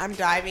pregnant, I'm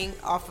diving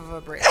off of a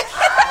bridge.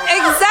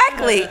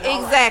 Exactly.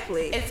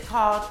 It's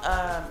called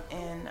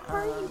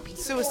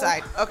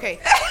Suicide. Okay.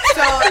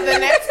 So the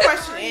next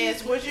question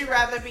is, would you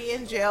rather be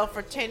in jail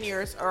for 10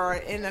 years or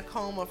in a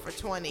coma for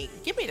 20?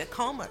 Give me the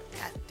coma.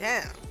 God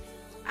damn.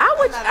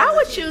 I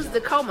would choose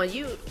the coma.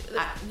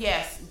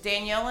 yes,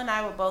 Danielle and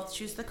I would both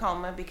choose the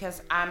coma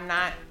because I'm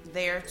not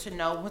there to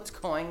know what's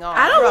going on.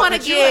 I don't want to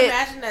Could you get.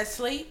 imagine that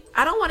sleep?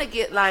 I don't want to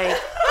get like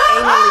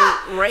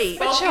anally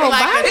raped. Spoken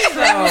like a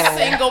true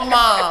single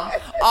mom.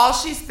 All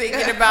she's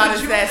thinking about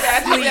is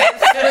that sleep.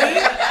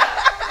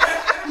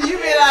 You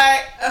be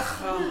like,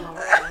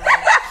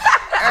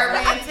 Irby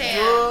and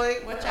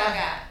Tam, what y'all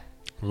got?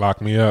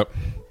 Lock me up.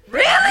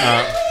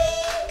 Really?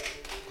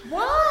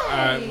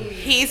 Why?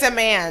 he's a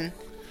man.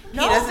 He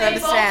doesn't they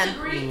understand.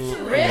 both agreed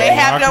to They it.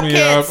 have no Lock me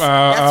kids. up.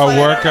 That's I'll why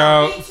they work don't-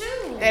 out. Me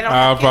too. They don't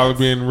I'll have probably kids.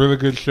 be in really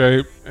good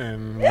shape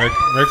and make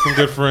some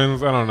good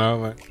friends. I don't know.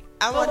 Like,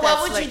 I But want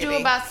what that would you do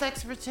slickety. about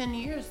sex for 10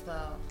 years,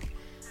 though?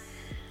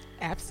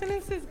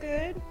 Abstinence is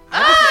good.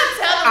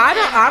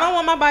 Ah, I don't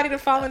want my body to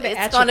fall into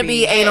It's going to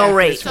be atrophy. anal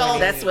rape. So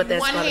That's what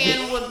that's one going to be.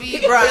 hand would be.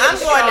 Bro, I'm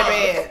really going to strong.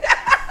 bed.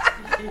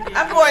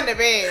 I'm going to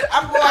bed.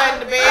 I'm going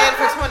to bed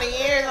for 20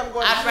 years. I'm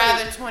going to I'd sleep.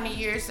 rather 20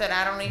 years that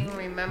I don't even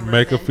remember.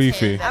 Make a than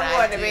Fifi. 10 that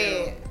I'm I going to do.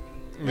 bed.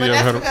 you But ever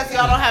that's heard of- because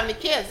y'all don't have any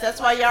kids. That's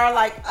why y'all are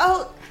like,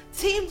 oh,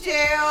 Team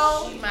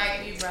Jail. You might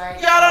be right.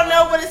 Y'all don't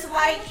know what it's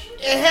like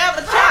and have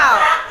a child.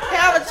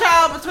 Have a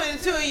child between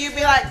the two of you.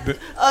 Be like,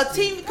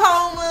 Team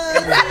Coleman.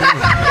 You know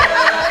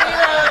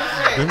what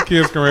I'm saying? Them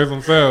kids can raise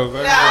themselves.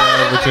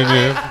 That's over 10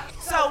 years.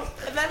 So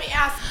let me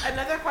ask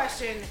another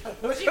question.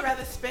 Would you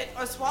rather spit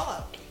or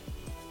swallow?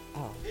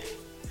 Oh,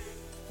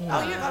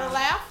 you're gonna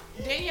laugh?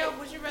 Danielle,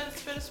 would you rather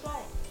spit or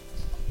swallow?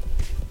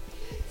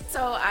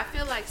 So I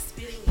feel like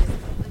spitting is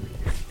completely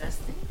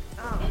disgusting.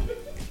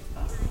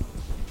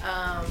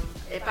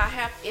 If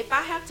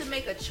I have to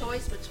make a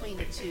choice between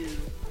the two,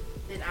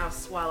 then I'll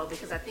swallow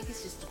because I think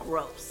it's just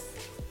gross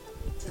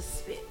to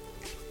spit.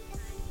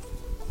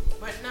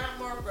 But not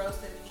more gross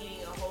than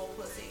eating a whole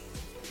pussy.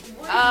 We've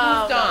moved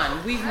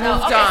on. We've No,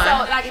 moved okay,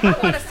 on. so like if I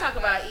want to talk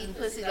about eating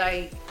pussy,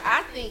 like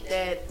I think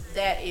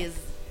that is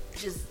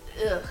just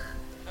ugh.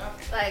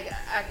 Like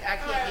I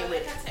can't get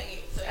with it. Take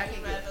it. So I you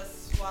can rather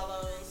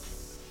swallow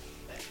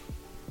spit.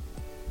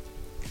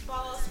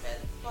 Swallow spit.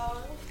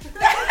 Swallow.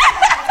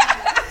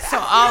 So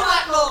I'll.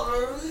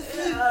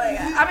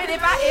 I mean,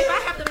 if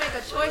I have to make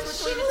a choice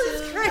between the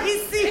two,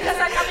 Crazy. because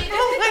like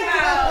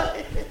I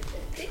mean,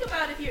 think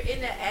about if you're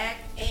in the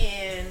act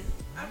and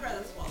I'd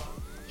rather swallow.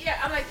 yeah,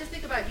 I'm like just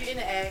think about you're in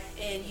the act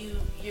and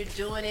you're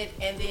doing it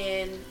and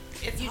then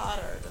It's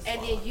hotter.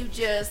 and then you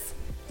just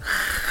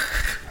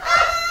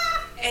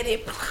and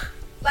it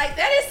like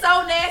that is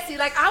so nasty.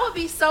 Like I would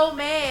be so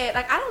mad.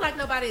 Like I don't like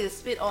nobody to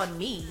spit on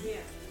me. Yeah.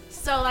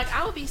 So like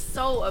I would be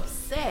so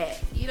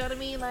upset. You know what I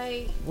mean?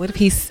 Like What if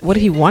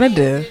he wanted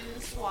to?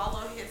 Didn't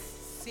swallow his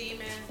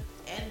semen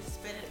and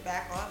spit it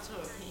back onto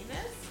a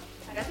penis?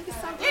 I think it's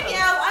so gross.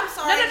 Danielle, I'm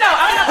sorry. No,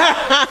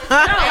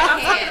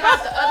 I'm talking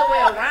about the other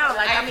way around.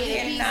 Like, I mean,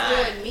 if he's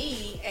cannot. doing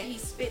me and he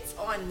spits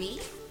on me,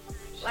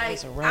 like,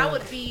 was around. I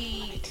would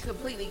be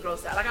completely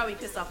grossed out. Like, I would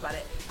be pissed off about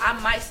it. I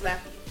might slap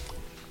you.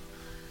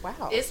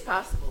 Wow. It's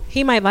possible.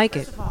 He might like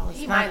it.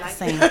 He It's might not the like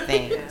same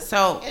thing.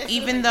 So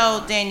even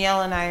though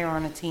Danielle and I are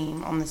on a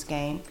team on this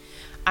game,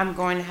 I'm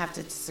going to have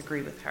to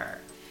disagree with her.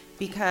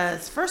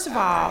 Because first of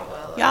all,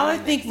 y'all are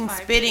thinking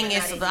spitting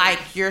is like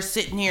you're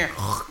sitting here.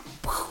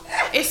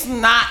 It's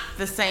not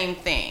the same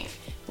thing.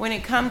 When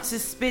it comes to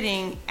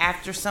spitting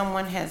after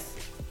someone has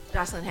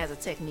Jocelyn has a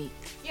technique.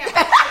 When a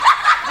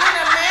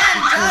man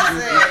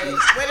does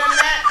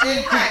it,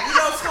 you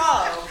don't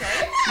swallow,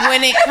 okay?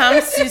 when it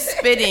comes to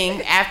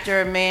spitting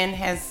after a man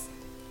has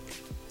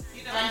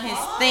done his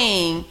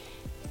thing,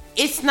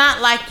 it's not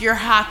like you're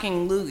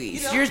hocking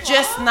loogies. You're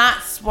just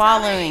not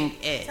swallowing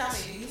it. Tell me,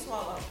 do you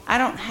swallow? I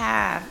don't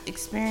have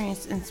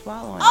experience in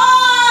swallowing. So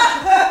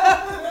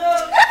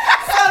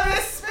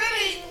this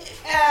spitting.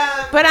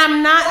 But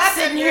I'm not That's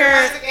sitting a here.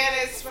 once again,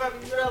 it's from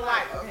real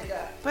life. Okay,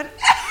 good. But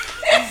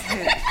this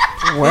is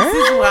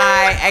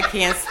why I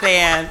can't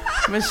stand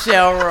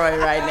Michelle Roy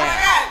right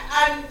now.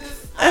 I'm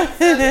so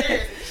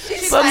serious.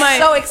 She's But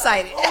so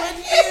excited. When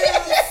you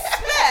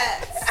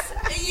spit,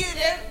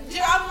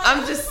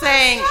 I'm just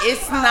saying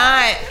it's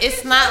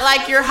not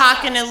like you're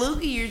hocking a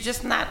loogie. You're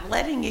just not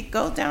letting it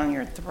go down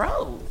your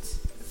throat.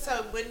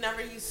 So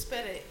whenever you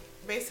spit it,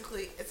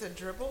 basically it's a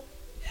dribble.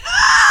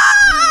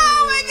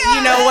 Oh my God.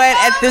 You know what?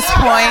 At this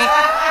point,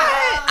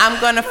 I'm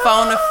gonna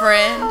phone a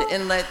friend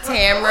and let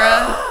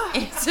Tamara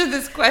answer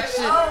this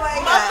question. Oh my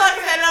God.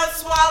 Motherfuckers that don't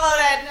swallow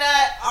that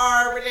nut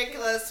are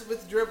ridiculous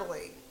with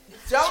dribbling.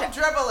 Don't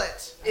dribble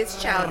it.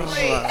 It's childish.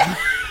 Please.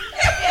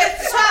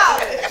 It's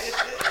childish.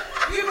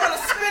 You're gonna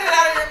spit it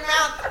out of your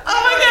mouth. Oh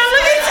my God!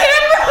 Look at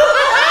Tamara.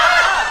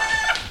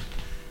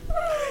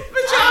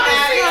 But y'all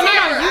didn't see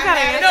Tamara. you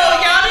gotta answer. No,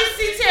 y'all didn't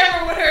see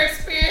Tamara with her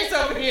experience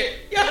over here.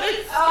 Y'all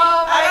didn't see.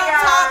 Oh I don't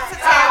talk to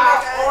Tamara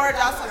or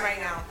Dawson right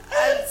now.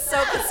 I'm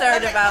so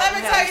concerned about. Let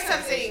me tell you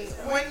something.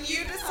 When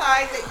you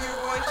decide that you're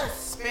going to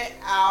spit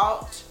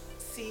out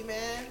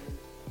semen,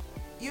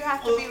 you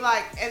have to be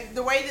like, and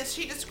the way that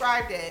she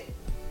described it,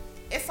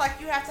 it's like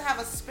you have to have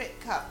a spit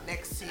cup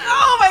next to you.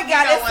 Oh my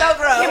God, You know it's so what?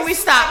 gross. Can we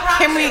stop?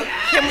 Can we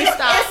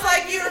stop? It's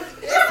like you're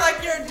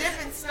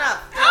dipping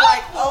snuff. You're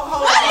like, oh,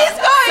 hold What on. is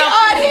going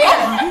on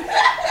here?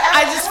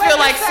 I just feel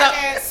like Wait a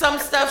second. some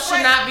stuff should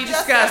Wait, not be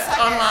just a discussed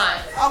second. online.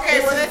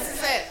 Okay, well this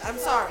is it. I'm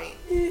sorry.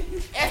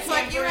 It's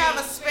like you have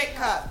a spit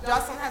cup.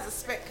 Dawson has a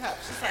spit cup.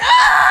 She's like,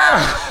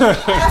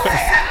 just a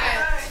second.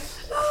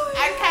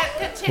 I can't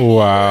continue.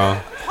 Wow.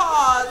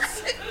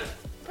 Pause.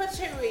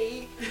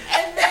 Patooey.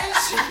 And then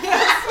she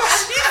said,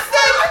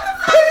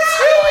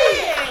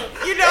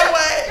 patooey. You know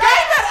what? You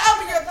better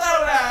open your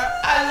throat up.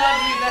 I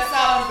love you. That's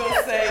all I'm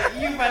gonna say.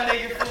 You my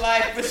nigga for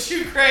life, but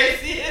you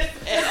crazy as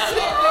hell.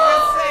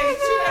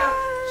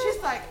 She's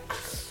like,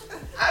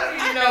 I don't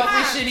even know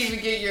if we should even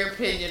get your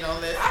opinion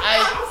on this.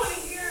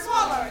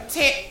 swallow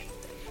it.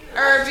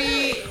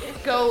 Irby,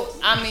 go.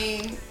 I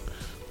mean,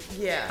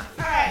 yeah.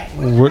 Alright.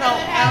 What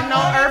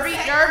No, Irby.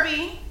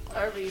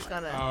 Irby's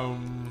gonna.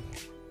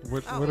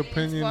 what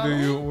opinion do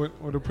you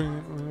what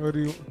opinion what do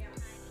you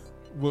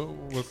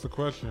what's the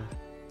question?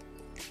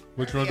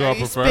 Which one do I Are you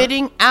prefer?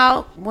 spitting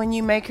out when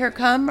you make her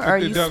come, or are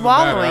It you doesn't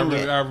swallowing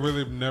matter. it? I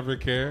really never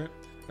cared.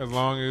 As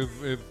long as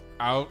it's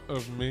out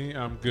of me,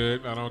 I'm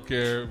good. I don't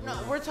care.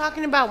 We're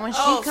talking about when she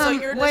Oh, comes. so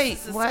you're Wait,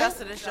 just as what?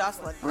 disgusted as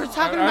Jocelyn. We're I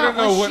talking don't about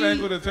know when what she.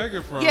 angle to take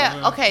it from.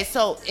 Yeah. Okay.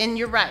 So, and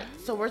you're right.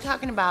 So we're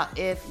talking about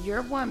if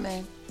your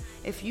woman,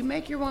 if you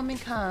make your woman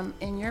come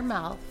in your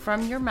mouth,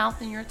 from your mouth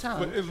and your tongue.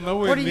 But it's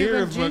nowhere what are you near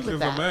gonna as do much with as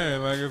that? a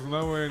man. Like it's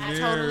nowhere near. I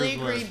totally as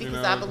agree much,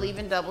 because I believe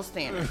in double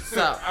standards.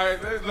 So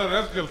no,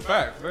 that's just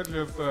facts. That's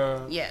just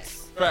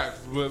yes. facts.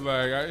 But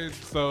like,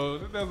 so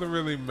it doesn't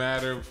really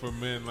matter for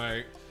men.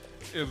 Like,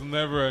 it's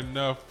never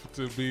enough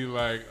to be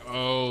like,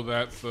 oh,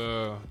 that's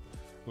a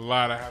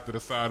lot. I have to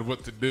decide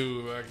what to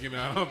do. Like, you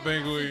know, I don't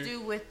think To we.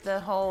 do with the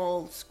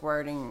whole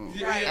squirting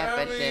Yeah, I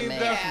mean, epidemic.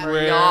 that's for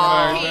rare.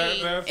 y'all.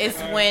 Like, that's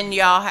It's when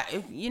y'all.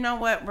 You know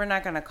what? We're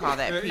not gonna call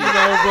that. you Pee.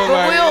 know, but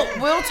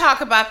like, We'll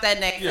talk about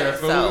that next yeah.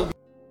 episode. So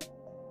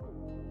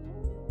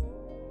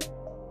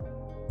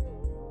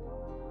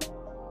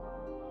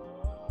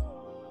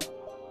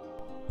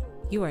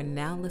You are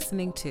now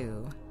listening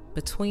to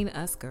Between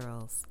Us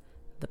Girls,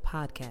 the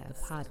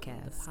podcast.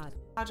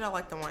 How'd y'all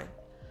like the wine?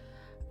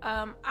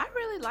 I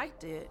really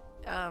liked it.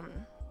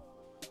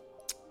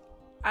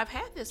 I've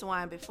had this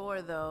wine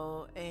before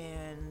though,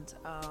 and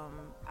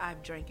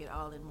I've drank it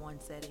all in one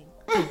setting.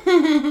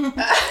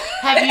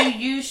 Have you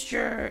used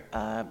your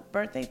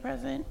birthday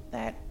present?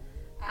 That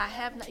I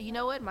have not. You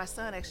know what? My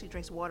son actually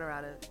drinks water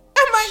out of it.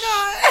 Oh my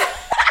god!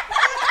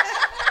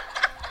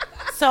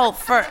 So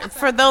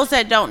for those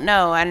that don't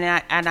know,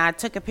 and I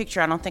took a picture.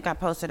 I don't think I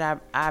posted.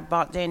 I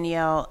bought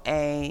Danielle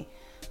a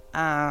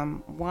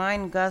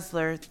wine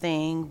guzzler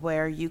thing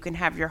where you can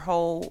have your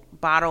whole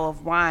bottle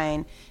of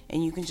wine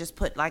and you can just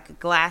put like a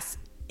glass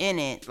in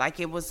it, like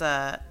it was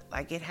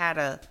it had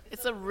a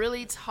It's a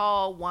really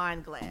tall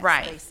wine glass,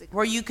 right basically.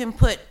 where you can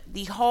put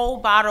the whole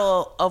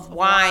bottle of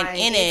wine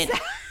in it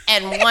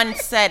in one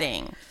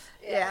setting.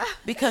 Yeah.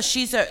 Because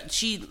she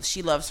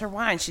loves her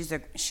wine. She's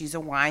a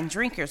wine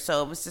drinker.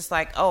 So it was just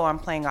like, oh, I'm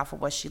playing off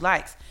of what she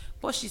likes.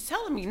 What she's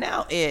telling me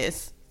now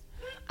is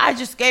I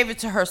just gave it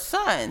to her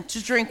son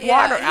to drink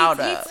water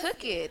out of. He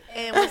took it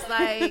and was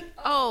like,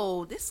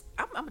 "Oh, this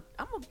I'm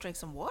gonna drink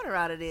some water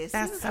out of this."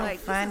 That's He was so like,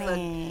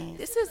 funny.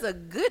 This is a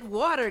good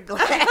water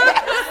glass.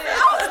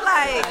 I was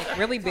like,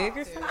 Really big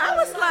or something? I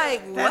was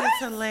like, what? That is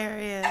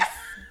hilarious.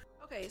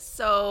 Okay,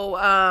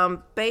 so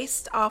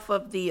based off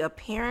of the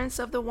appearance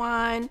of the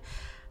wine,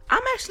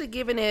 I'm actually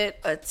giving it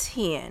a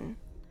 10.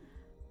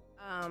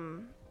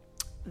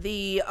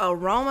 The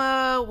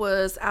aroma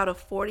was out of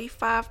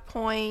 45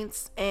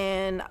 points,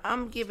 and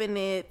I'm giving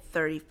it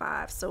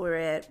 35. So we're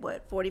at,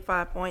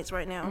 45 points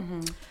right now?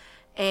 Mm-hmm.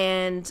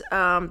 And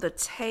the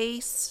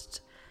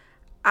taste,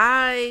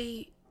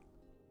 did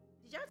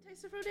y'all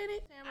taste the fruit in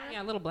it?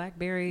 Yeah, little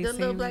blackberries. The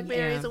little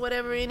blackberries or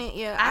whatever in it.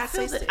 Yeah, I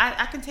feel that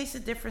I can taste the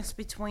difference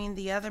between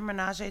the other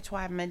Menage a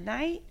Trois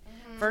Midnight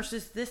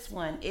versus this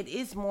one. It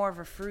is more of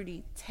a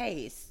fruity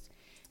taste.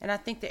 And I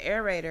think the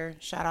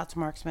aerator, shout out to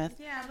Mark Smith.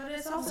 Yeah, but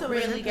it's also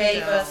really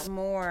gave us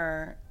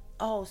more.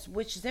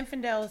 Which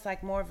Zinfandel is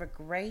like more of a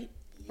grape,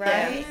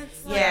 right?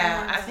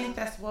 Yeah, I think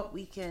that's what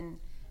we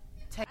can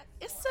take.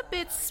 It's a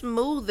bit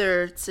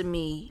smoother to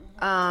me.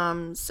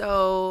 Than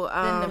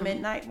the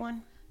Midnight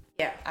one.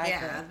 Yeah,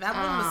 that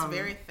one was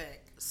very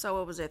thick. So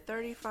what was it?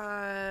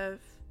 35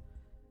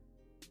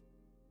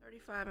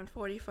 and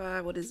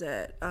 45. What is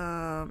that?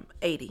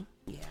 80.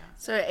 Yeah.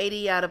 So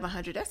 80 out of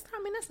 100. That's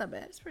not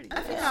bad. It's pretty good.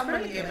 I think I'm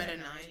gonna give it a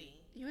 90.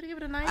 You would give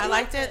it a 90? I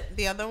liked it.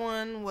 The other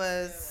one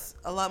was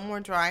a lot more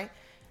dry.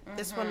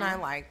 This one I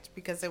liked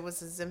because it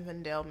was a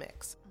Zinfandel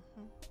mix.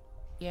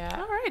 Yeah.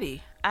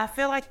 Alrighty. I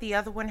feel like the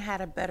other one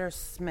had a better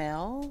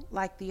smell.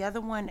 Like the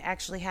other one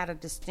actually had a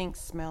distinct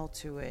smell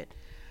to it.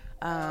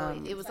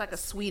 It was like a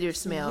sweeter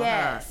smell.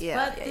 Yes, huh?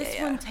 Yeah, but this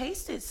one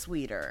tasted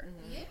sweeter.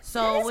 Yeah,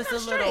 So it was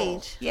not a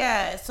little strange.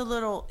 Yeah, it's a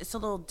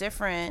little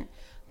different.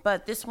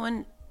 But this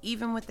one,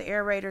 even with the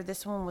aerator,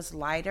 this one was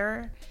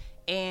lighter,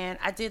 and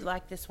I did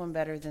like this one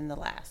better than the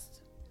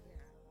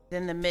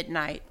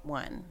Midnight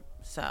one.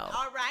 So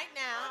All right,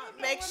 now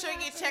make sure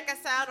you check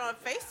us out on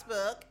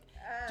Facebook.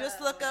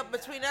 Just look up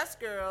Between Us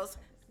Girls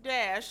 -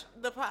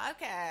 the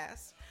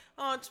podcast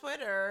on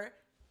Twitter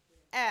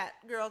at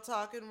Girl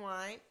Talking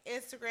Wine,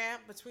 Instagram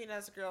Between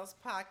Us Girls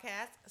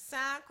Podcast,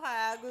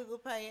 SoundCloud, Google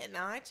Play, and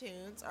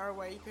iTunes are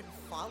where you can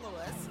follow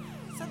us,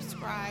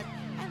 subscribe,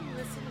 and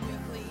listen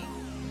weekly.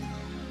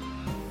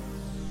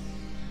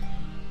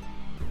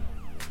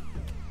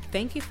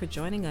 Thank you for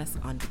joining us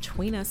on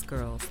Between Us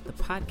Girls, the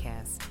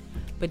podcast.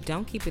 But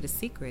don't keep it a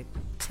secret.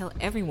 Tell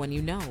everyone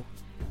you know.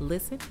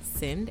 Listen,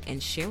 send,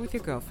 and share with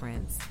your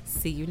girlfriends.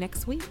 See you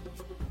next week.